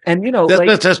fuck up. And you know,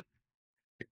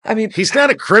 I mean, he's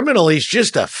not a criminal. He's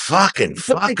just a fucking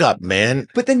fuck up, man.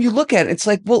 But then you look at it, it's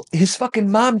like, well, his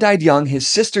fucking mom died young. His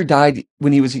sister died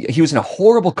when he was in a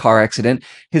horrible car accident.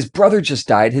 His brother just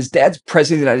died. His dad's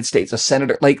president of the United States, a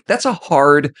senator. Like, that's a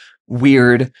hard,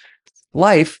 weird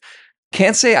life.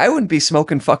 Can't say I wouldn't be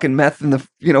smoking fucking meth in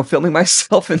filming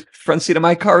myself in the front seat of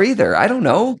my car either. I don't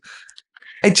know.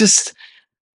 Joe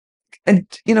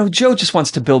just wants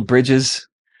to build bridges.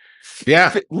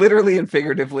 Yeah. Literally and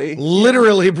figuratively.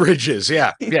 Literally bridges.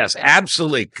 Yeah. Yes,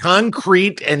 absolutely.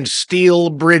 Concrete and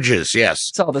steel bridges. Yes.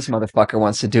 That's all this motherfucker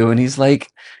wants to do. And he's like,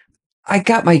 I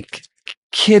got my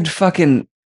kid fucking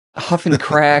huffing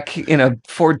crack in a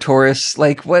Ford Taurus.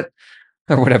 Like what?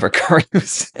 Or whatever car he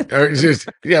was in.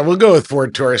 We'll go with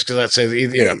Ford Taurus because that's,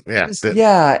 yeah.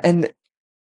 Yeah. And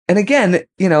again,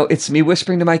 it's me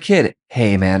whispering to my kid,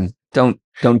 hey man, don't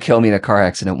kill me in a car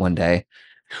accident one day.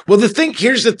 Well,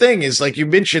 here's the thing is, like you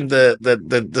mentioned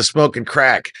the smoking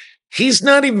crack. He's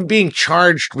not even being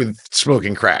charged with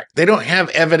smoking crack. They don't have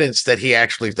evidence that he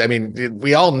actually, I mean,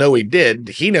 we all know he did.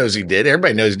 He knows he did.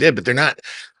 Everybody knows he did, but they're not.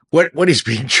 What he's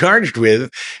being charged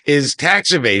with is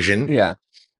tax evasion. Yeah.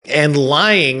 And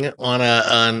lying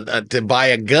to buy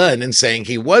a gun and saying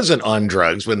he wasn't on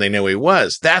drugs when they know he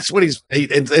was. That's what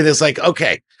it's like,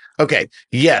 okay.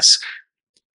 Yes.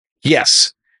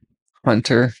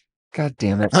 Hunter. God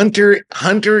damn it.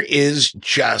 Hunter is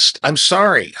just, I'm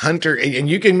sorry, Hunter, and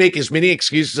you can make as many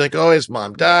excuses like, oh, his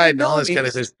mom died and all this kind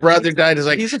of, his brother died. Is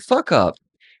like, he's a fuck up.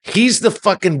 He's the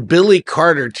fucking Billy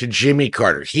Carter to Jimmy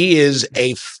Carter. He is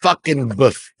a fucking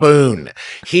buffoon.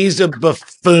 He's a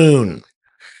buffoon.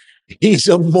 He's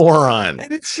a moron.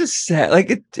 And it's just sad.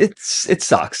 Like it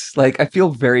sucks. Like I feel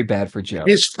very bad for Joe.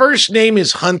 His first name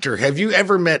is Hunter. Have you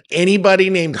ever met anybody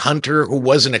named Hunter who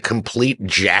wasn't a complete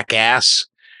jackass?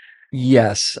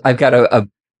 Yes, I've got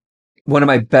one of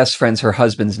my best friends. Her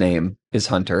husband's name is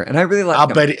Hunter, and I really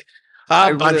like him.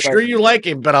 I'm sure you like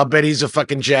him, but I'll bet he's a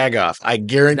fucking jagoff. I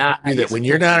guarantee you that when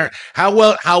you're not, how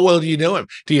well do you know him?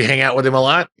 Do you hang out with him a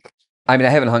lot? I mean, I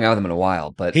haven't hung out with him in a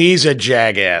while, but he's a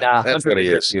jagass. Nah, that's what he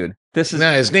is, dude.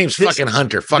 His name's fucking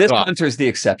Hunter. Fuck off. Hunter's the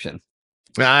exception.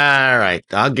 All right,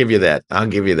 I'll give you that. All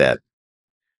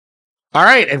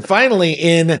right, and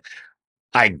finally,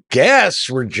 I guess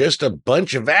we're just a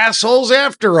bunch of assholes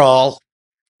after all.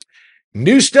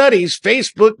 New studies: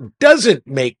 Facebook doesn't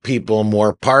make people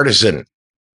more partisan.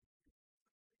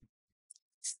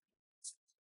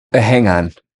 Hang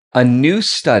on, a new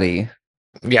study.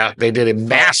 Yeah, they did a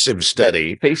massive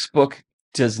study. Facebook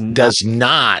does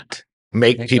not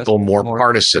make people more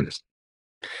partisan.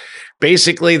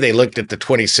 Basically, they looked at the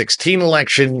 2016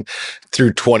 election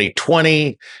through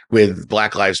 2020 with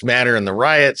Black Lives Matter and the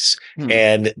riots,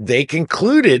 and they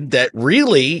concluded that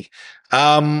really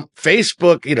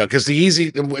Facebook, because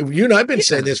you and I've been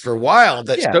saying this for a while,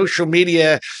 that social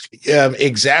media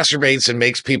exacerbates and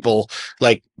makes people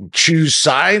like choose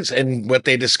sides. And what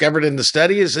they discovered in the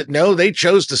study is that no, they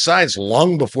chose the sides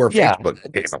long before Facebook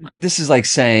came. This is like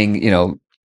saying,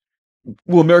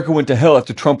 well, America went to hell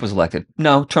after Trump was elected.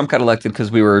 No, Trump got elected because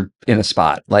we were in a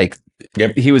spot. Like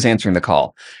he was answering the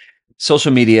call.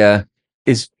 Social media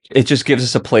it just gives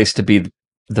us a place to be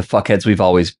the fuckheads we've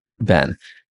always been.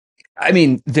 I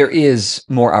mean, there is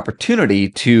more opportunity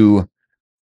to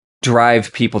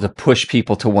drive people, to push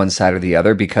people to one side or the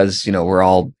other because, we're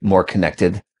all more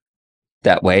connected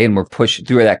that way. And we're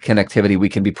through that connectivity, we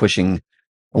can be pushing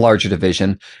a larger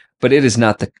division, but it is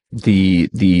not the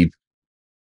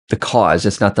cause.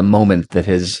 It's not the moment that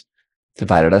has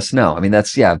divided us. No, I mean,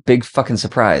 that's big fucking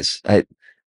surprise.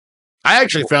 I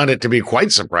actually found it to be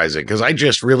quite surprising because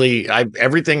it's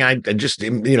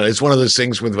one of those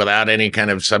things without any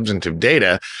kind of substantive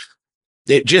data.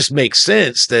 It just makes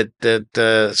sense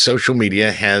that social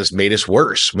media has made us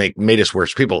worse, made us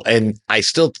worse people. And I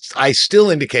still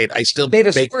made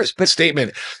us worse, but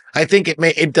statement. I think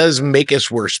it does make us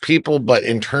worse people, but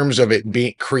in terms of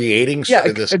it creating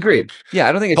this agreed. Yeah,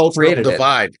 I don't think it's created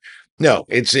divide. No,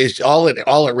 it's all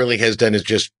it really has done is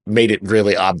just made it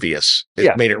really obvious.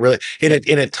 It made it really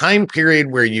in a time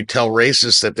period where you tell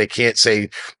racists that they can't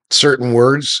say certain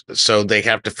words, so they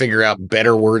have to figure out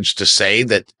better words to say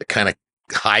that kind of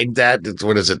hide that.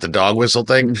 What is it, the dog whistle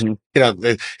thing?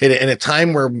 Mm-hmm. In a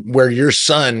time where your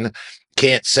son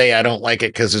can't say I don't like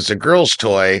it because it's a girl's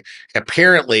toy,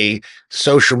 apparently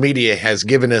social media has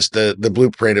given us the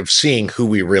blueprint of seeing who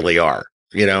we really are.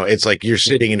 It's like you're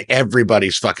sitting in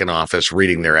everybody's fucking office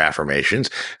reading their affirmations.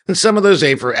 And some of those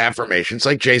affirmations,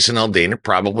 like Jason Aldean, are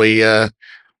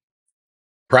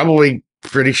probably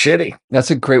pretty shitty.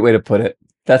 That's a great way to put it.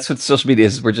 That's what social media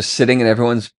is. We're just sitting in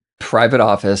everyone's private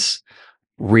office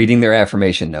reading their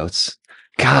affirmation notes.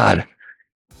 God,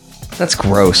 that's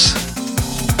gross.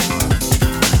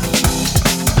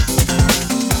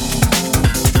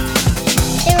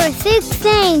 There are 6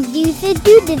 things you should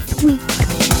do this week.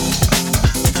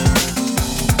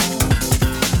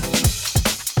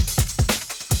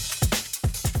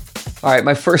 All right,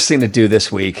 my first thing to do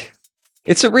this week,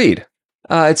 it's a read.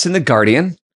 It's in The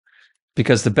Guardian,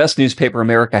 because the best newspaper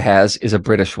America has is a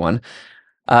British one.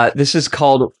 This is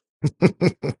called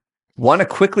Want to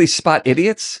Quickly Spot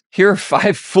Idiots? Here are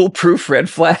 5 foolproof red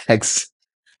flags.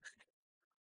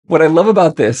 What I love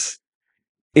about this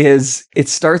is it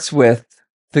starts with,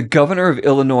 the governor of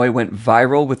Illinois went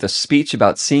viral with a speech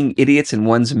about seeing idiots in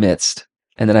one's midst.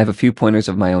 And then I have a few pointers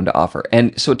of my own to offer.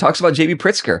 And so it talks about J.B.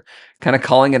 Pritzker kind of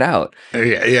calling it out.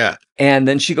 Yeah. And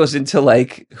then she goes into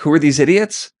like, who are these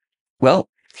idiots? Well,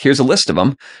 here's a list of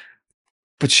them.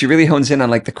 But she really hones in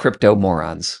on like the crypto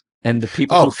morons and the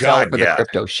people who fell for the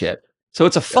crypto shit. So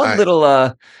it's a fun little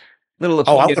opinion.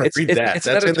 I want to read that.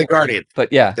 That's in The Guardian.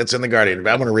 But yeah. That's in The Guardian.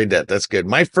 I'm going to read that. That's good.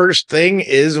 My first thing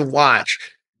is watch.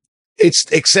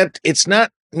 Except it's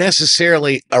not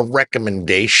necessarily a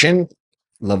recommendation.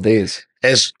 Love these.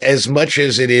 As much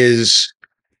as it is,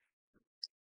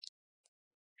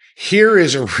 here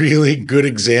is a really good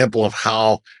example of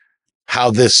how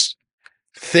this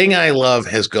thing I love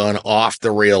has gone off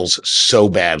the rails so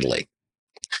badly.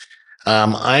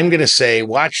 I'm going to say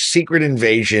watch Secret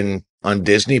Invasion on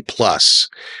Disney Plus.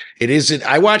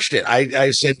 I watched it. I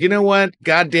said, you know what?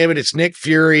 God damn it. It's Nick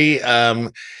Fury.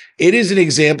 It is an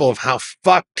example of how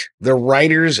fucked the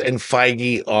writers and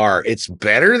Feige are. It's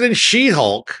better than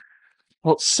She-Hulk.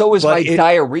 Well, so is my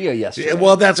diarrhea yesterday.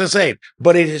 Well, that's what I'm saying.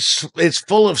 But it's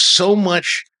full of so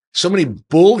many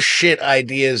bullshit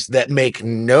ideas that make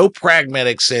no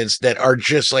pragmatic sense, that are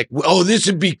just like, oh, this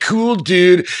would be cool,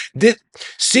 dude.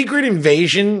 Secret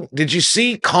Invasion. Did you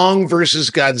see Kong versus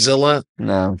Godzilla?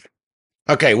 No.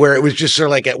 Okay, where it was just sort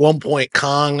of like at one point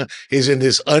Kong is in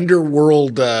this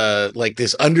underworld, like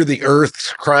this under the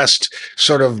earth crust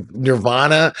sort of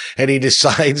nirvana, and he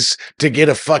decides to get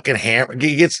a fucking hammer.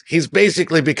 He's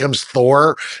basically becomes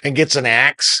Thor and gets an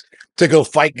axe to go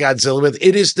fight Godzilla with.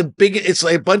 It is the biggest. It's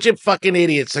like a bunch of fucking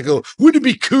idiots that go, wouldn't it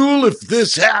be cool if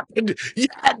this happened?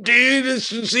 Yeah, dude, let's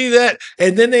see that.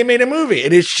 And then they made a movie,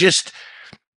 and it's just,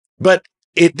 but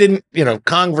it didn't,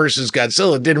 Kong versus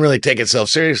Godzilla didn't really take itself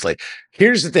seriously.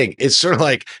 Here's the thing. It's sort of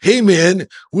like, hey, man,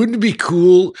 wouldn't it be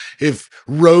cool if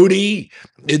Rhodey,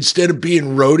 instead of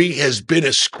being Rhodey, has been a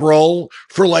Skrull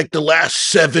for like the last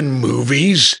 7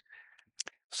 movies?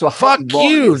 So fuck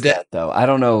you. That though, I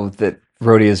don't know that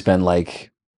Rhodey has been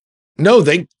like. No,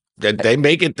 they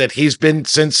make it that he's been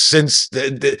since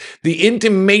the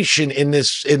intimation in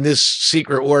this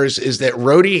Secret Wars is that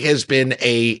Rhodey has been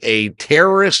a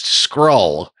terrorist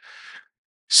Skrull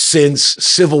since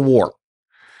Civil War,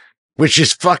 which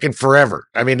is fucking forever.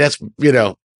 I mean, that's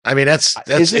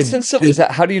Is it since Civil? Is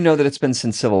that, how do you know that it's been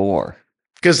since Civil War?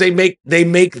 Because they make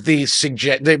basically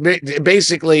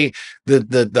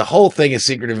the whole thing of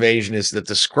Secret Invasion is that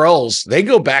the Skrulls, they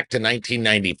go back to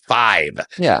 1995.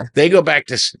 Yeah, they go back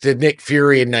to Nick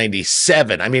Fury in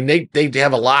 97. I mean, they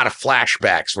have a lot of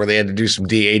flashbacks where they had to do some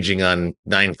de-aging on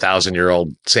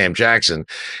 9,000-year-old Sam Jackson,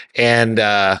 and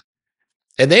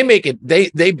they make it.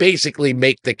 They basically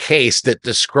make the case that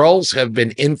the Skrulls have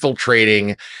been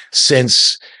infiltrating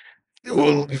since.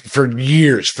 For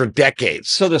years, for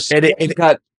decades. So the Skrull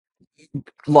got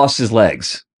lost his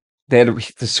legs. The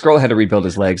Skrull had to rebuild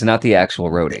his legs, not the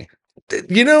actual Rhodey.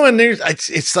 And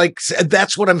it's like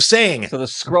that's what I'm saying. So the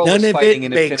Skrull is fighting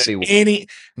in Infinity War.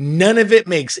 None of it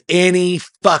makes any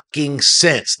fucking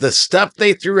sense. The stuff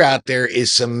they threw out there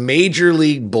is some major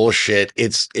league bullshit.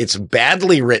 It's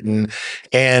badly written,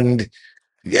 and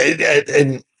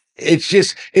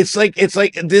it's like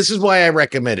this is why I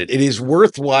recommend it. It is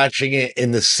worth watching it in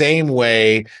the same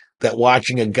way that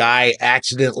watching a guy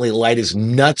accidentally light his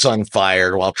nuts on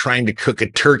fire while trying to cook a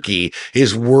turkey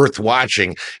is worth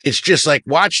watching. It's just like,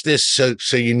 watch this so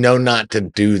you know not to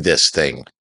do this thing.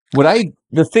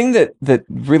 The thing that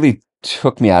really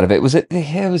took me out of it was it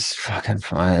was fucking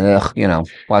fun,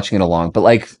 watching it along, but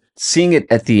like seeing it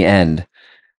at the end,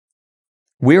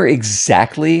 we're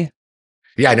exactly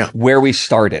I know where we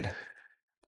started.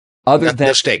 Other than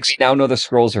mistakes. We now know the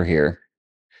Skrulls are here.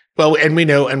 Well, and we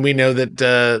know that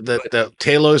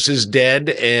Talos is dead,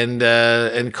 and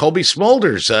Colby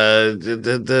Smulders.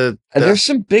 There's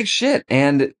some big shit,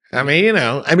 and I mean,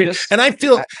 and I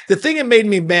feel the thing that made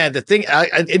me mad. The thing,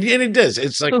 and it does.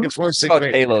 It's like it's one thing about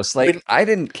Talos. Like I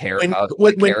didn't care about.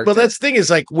 Well, that's the thing is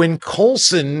like when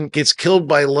Coulson gets killed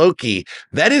by Loki,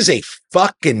 that is a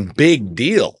fucking big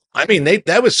deal. I mean,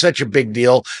 that was such a big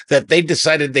deal that they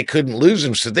decided they couldn't lose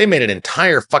him. So they made an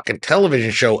entire fucking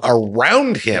television show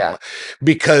around him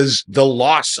because the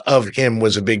loss of him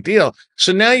was a big deal.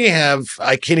 So now you have,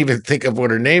 I can't even think of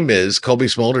what her name is, Colby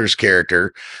Smulders'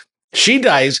 character. She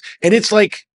dies, and it's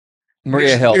like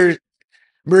Maria Hill.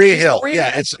 Maria Hill.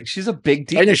 Yeah, she's a big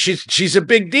deal. I know she's a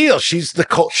big deal. She's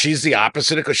the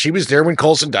opposite of, she was there when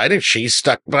Coulson died, and she's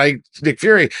stuck by Nick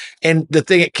Fury. And the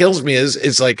thing that kills me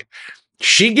is like,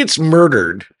 she gets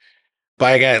murdered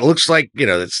by a guy that looks like,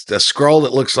 it's a Skrull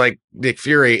that looks like Nick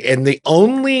Fury. And the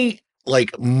only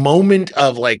like moment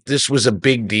of like, this was a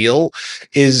big deal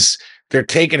is they're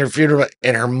taking her funeral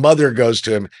and her mother goes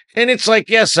to him. And it's like,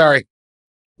 yeah, sorry.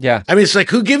 Yeah. I mean, it's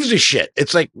like, who gives a shit?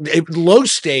 It's like low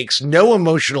stakes, no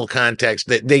emotional context.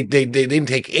 They didn't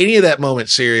take any of that moment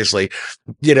seriously.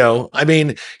 I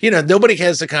mean, nobody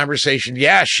has the conversation.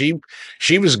 Yeah, she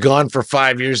was gone for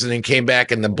 5 years and then came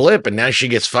back in the blip, and now she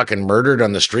gets fucking murdered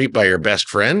on the street by her best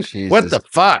friend. Jesus. What the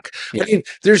fuck? Yeah. I mean,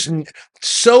 there's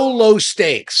so low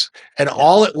stakes, and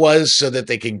all it was so that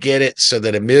they could get it so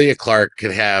that Emilia Clarke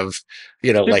could have,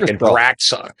 like a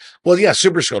Drax. Well, yeah,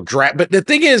 Super Skrull Drax. But the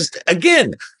thing is,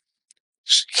 again,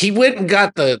 he went and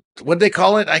got what do they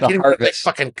call it?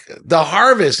 The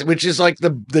harvest, which is like the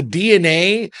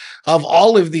DNA of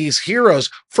all of these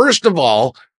heroes. First of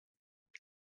all,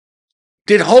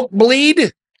 did Hulk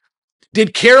bleed?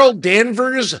 Did Carol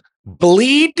Danvers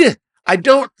bleed? I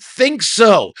don't think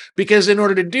so, because in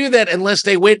order to do that, unless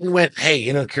they went,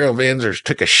 hey, Carol Danvers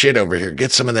took a shit over here,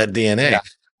 get some of that DNA. Yeah.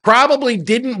 Probably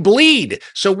didn't bleed.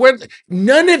 So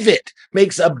none of it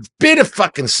makes a bit of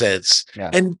fucking sense. Yeah.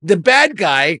 And the bad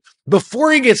guy,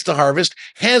 before he gets to harvest,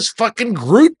 has fucking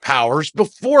Groot powers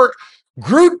before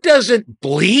Groot doesn't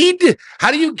bleed. How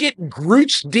do you get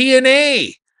Groot's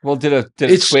DNA? Well, did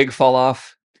a twig fall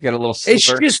off? got a little It's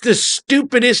silver. just the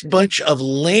stupidest bunch of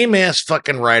lame ass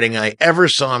fucking writing I ever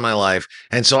saw in my life.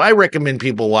 And so I recommend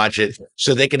people watch it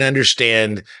so they can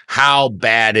understand how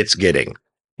bad it's getting.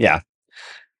 Yeah.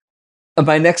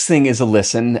 My next thing is a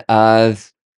listen. I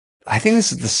think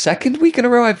this is the second week in a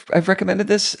row I've recommended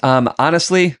this.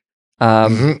 Honestly,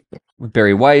 with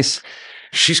Barry Weiss.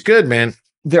 She's good, man.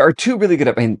 There are two really good,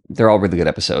 I mean, they're all really good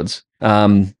episodes.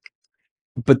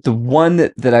 But the one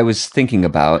that I was thinking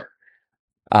about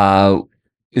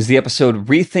is the episode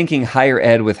Rethinking Higher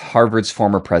Ed with Harvard's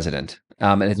Former President.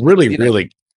 And it's really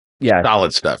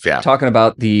solid stuff. Yeah. Talking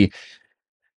about the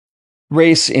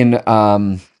race in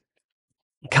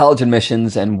college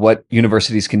admissions and what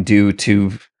universities can do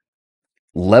to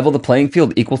level the playing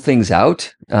field, equal things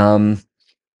out.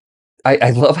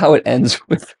 I love how it ends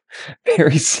with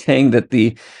Barry saying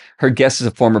that her guest is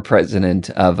a former president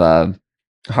of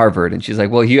Harvard, and she's like,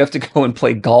 "Well, you have to go and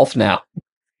play golf now."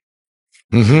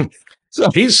 Mm-hmm. So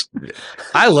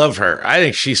I love her. I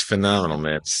think she's phenomenal,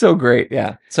 man. So great,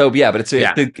 yeah. So yeah, but it's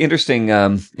an interesting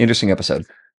episode.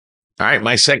 All right,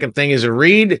 my second thing is a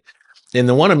read in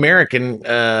the one American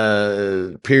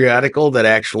periodical that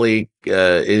actually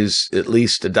is at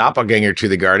least a doppelganger to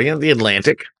The Guardian, The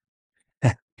Atlantic.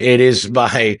 It is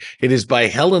by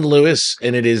Helen Lewis,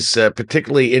 and it is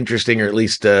particularly interesting, or at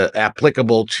least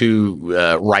applicable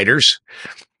to writers.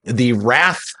 The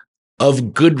Wrath of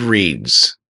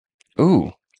Goodreads.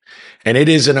 Ooh. And it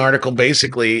is an article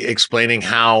basically explaining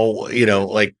how,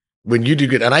 like when you do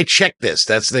good, and I checked this,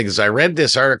 that's the thing, is I read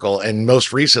this article, and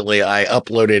most recently I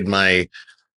uploaded my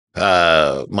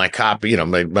copy,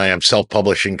 my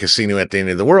self-publishing Casino at the End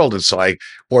of the World. And so I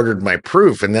ordered my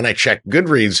proof, and then I checked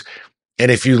Goodreads. And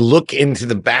if you look into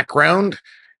the background,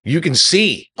 you can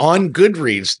see on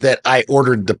Goodreads that I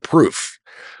ordered the proof,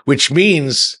 which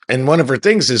means, and one of her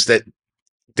things is that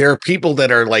there are people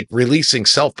that are like releasing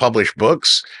self-published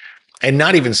books, and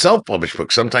not even self-published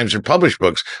books. Sometimes they're published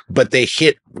books, but they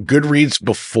hit Goodreads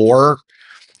before,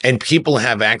 and people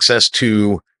have access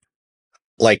to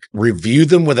like review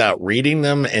them without reading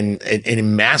them, and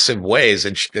in massive ways.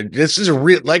 And this is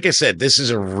like I said, this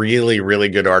is a really, really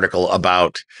good article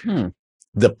about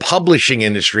the publishing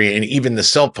industry and even the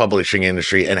self-publishing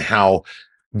industry, and how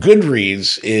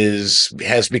Goodreads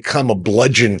has become a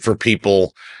bludgeon for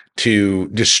people to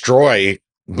destroy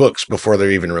books before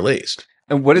they're even released.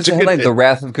 And what is the headline? The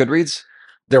Wrath of Goodreads?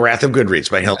 The Wrath of Goodreads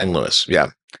by Helen Lewis. Yeah.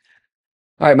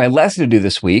 All right, my last thing to do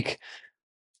this week,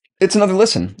 it's another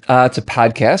listen. It's a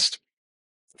podcast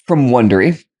from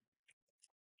Wondery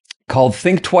called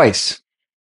Think Twice,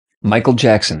 Michael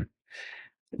Jackson.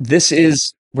 This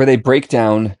is where they break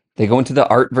down, they go into the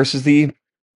art versus the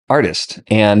artist.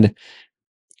 And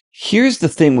here's the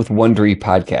thing with Wondery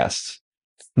podcasts.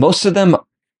 Most of them,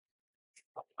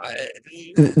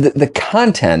 the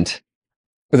content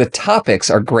or the topics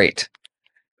are great.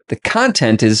 The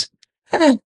content is,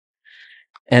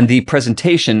 and the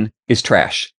presentation is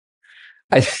trash.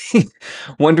 I think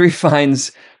Wondery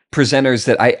finds presenters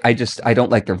that I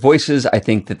don't like their voices. I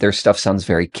think that their stuff sounds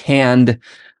very canned,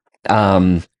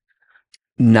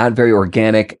 not very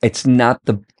organic. It's not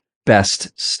the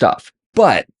best stuff,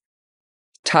 but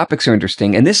topics are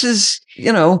interesting. And this is,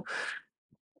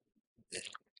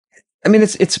 I mean,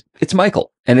 it's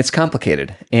Michael, and it's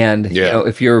complicated. And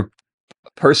if you're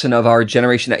a person of our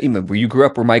generation, where you grew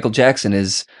up, where Michael Jackson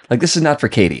is, like, this is not for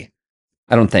Katie,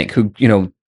 I don't think, who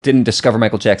didn't discover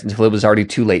Michael Jackson until it was already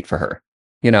too late for her.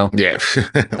 Yeah.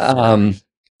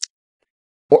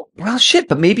 Well, shit,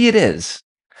 but maybe it is.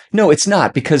 No, it's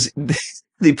not, because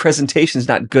the presentation is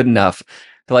not good enough.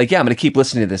 They're like, I'm going to keep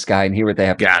listening to this guy and hear what they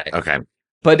have to say. Okay.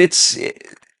 But it's, give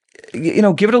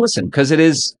it a listen, because it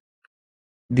is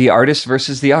the artist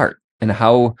versus the art, and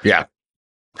how do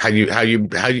you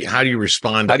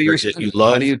respond? How do you respond? You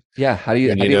love? How do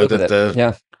you know that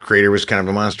the creator was kind of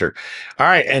a monster. All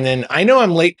right, and then I know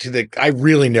I'm late I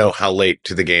really know how late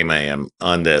to the game I am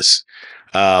on this,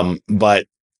 but.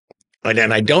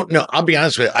 And I don't know, I'll be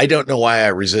honest with you, I don't know why I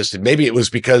resisted. Maybe it was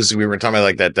because we were talking about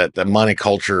like that the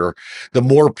monoculture. The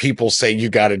more people say you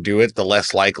got to do it, the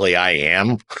less likely I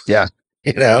am. Yeah.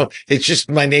 It's just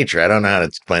my nature. I don't know how to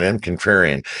explain it. I'm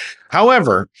contrarian.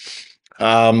 However,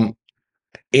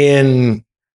 in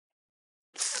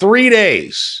 3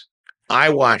 days, I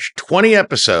watched 20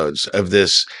 episodes of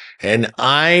this, and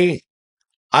I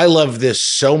love this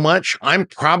so much. I'm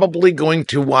probably going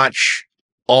to watch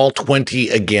all 20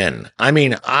 again. I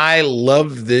mean, I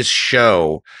love this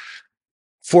show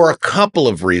for a couple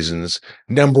of reasons.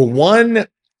 Number one,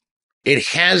 it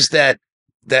has that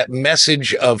that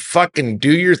message of fucking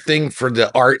do your thing for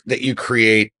the art that you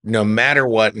create, no matter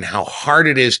what, and how hard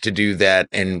it is to do that.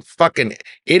 And fucking,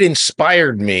 it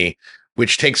inspired me,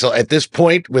 which takes at this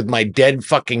point with my dead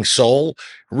fucking soul,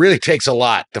 really takes a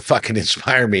lot to fucking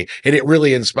inspire me. And it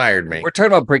really inspired me. We're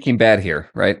talking about Breaking Bad here,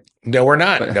 right? No, we're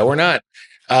not. No, we're not.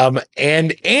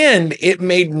 And it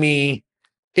made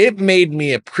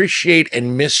me appreciate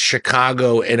and miss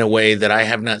Chicago in a way that I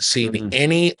have not seen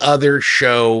any other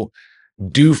show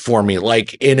do for me.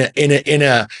 Like in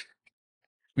a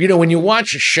when you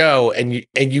watch a show and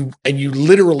you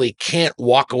literally can't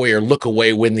walk away or look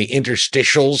away when the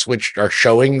interstitials, which are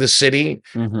showing the city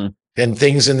and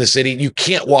things in the city, you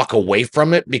can't walk away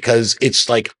from it because it's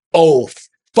like, oh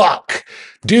fuck,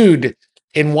 dude.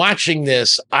 In watching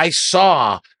this, I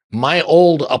saw my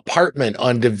old apartment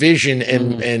on Division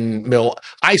and Mill.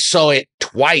 I saw it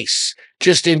twice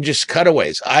just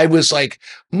cutaways. I was like,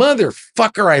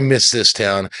 motherfucker, I miss this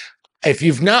town. If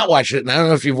you've not watched it, and I don't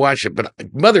know if you've watched it, but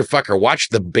motherfucker, watch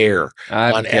The Bear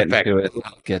on ApeCast.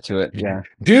 I'll get to it. Yeah.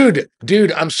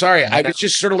 Dude, I'm sorry. I was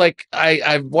just sort of like,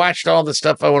 I've watched all the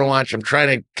stuff I want to watch. I'm trying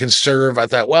to conserve. I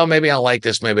thought, well, maybe I'll like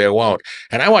this, maybe I won't.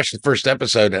 And I watched the first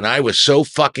episode and I was so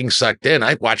fucking sucked in.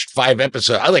 I watched 5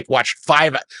 episodes. I watched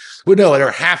 5. Well, no,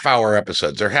 they're half-hour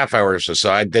episodes. They're half hours or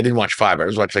so. I didn't watch 5. I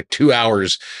was watching like 2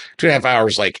 hours, 2.5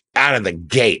 hours, like out of the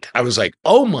gate. I was like,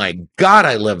 oh my God,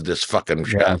 I love this fucking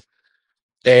show. Yeah.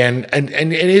 And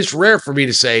it is rare for me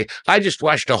to say, I just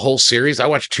watched a whole series. I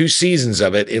watched 2 seasons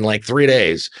of it in like 3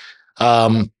 days.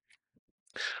 I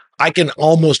can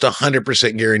almost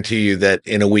 100% guarantee you that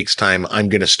in a week's time, I'm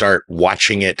going to start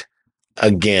watching it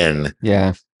again.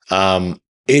 Yeah.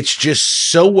 It's just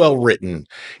so well written.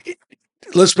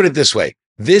 Let's put it this way.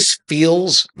 This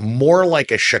feels more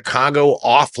like a Chicago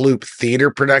off-loop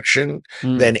theater production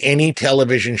than any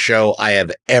television show I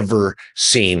have ever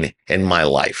seen in my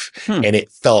life. And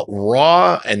it felt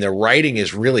raw, and the writing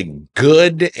is really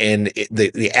good, and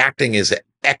the acting is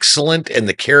excellent, and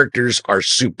the characters are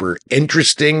super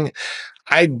interesting.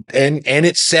 And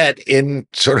it's set in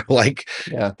sort of like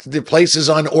the places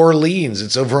on Orleans.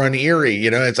 It's over on Erie.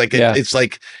 It's like it's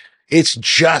like. It's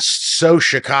just so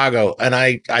Chicago, and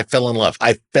I fell in love.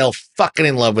 I fell fucking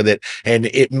in love with it, and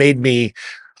it made me.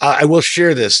 I will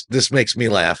share this. This makes me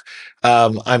laugh.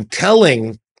 I'm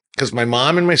telling because my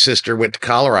mom and my sister went to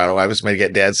Colorado. I was my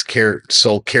dad's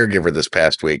sole caregiver this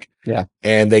past week. Yeah,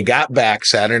 and they got back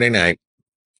Saturday night,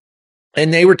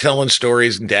 and they were telling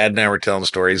stories, and Dad and I were telling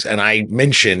stories, and I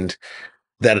mentioned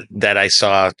that I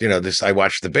saw, this, I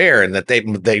watched The Bear, and that they,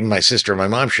 my sister and my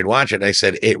mom should watch it. And I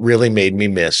said, it really made me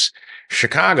miss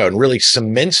Chicago and really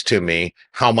cements to me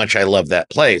how much I love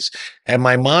that place. And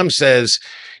my mom says,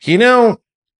 we're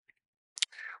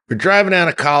driving out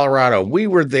of Colorado. We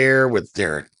were there with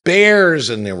their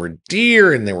bears, and there were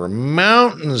deer, and there were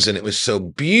mountains, and it was so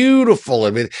beautiful.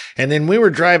 And then we were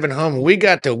driving home, and we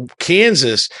got to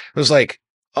Kansas. It was like,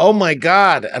 oh my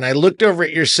God. And I looked over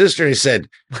at your sister and he said,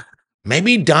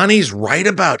 maybe Donnie's right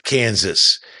about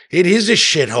Kansas. It is a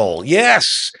shithole.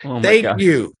 Yes. Thank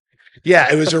you.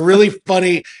 Yeah, it was a really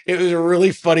funny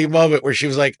moment where she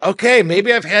was like, okay,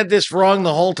 maybe I've had this wrong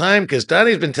the whole time because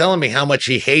Donnie's been telling me how much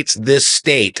he hates this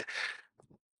state.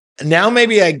 Now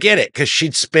maybe I get it because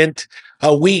she'd spent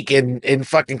a week in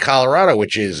fucking Colorado,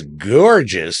 which is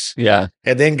gorgeous. Yeah.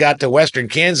 And then got to Western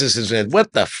Kansas and said,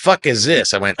 what the fuck is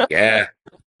this? I went, yeah.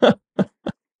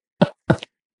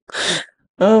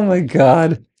 Oh my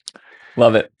God.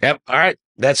 Love it. Yep. All right.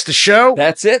 That's the show.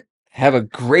 That's it. Have a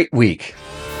great week.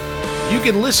 You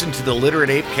can listen to the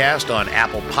Literate ApeCast on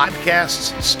Apple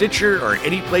Podcasts, Stitcher, or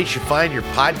any place you find your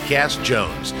podcast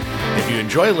Jones. If you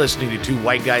enjoy listening to 2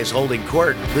 white guys holding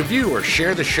court, review or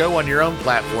share the show on your own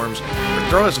platforms, or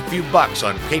throw us a few bucks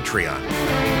on Patreon.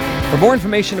 For more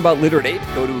information about Literate Ape,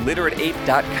 go to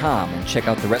literateape.com and check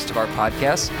out the rest of our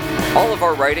podcasts, all of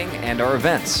our writing, and our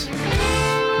events.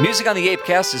 Music on the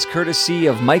ApeCast is courtesy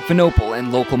of Mike Vinopal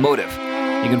and Locomotive.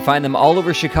 You can find them all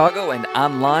over Chicago and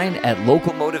online at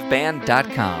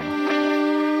locomotiveband.com.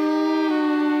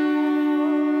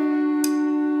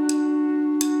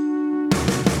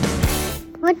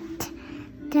 What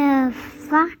the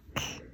fuck?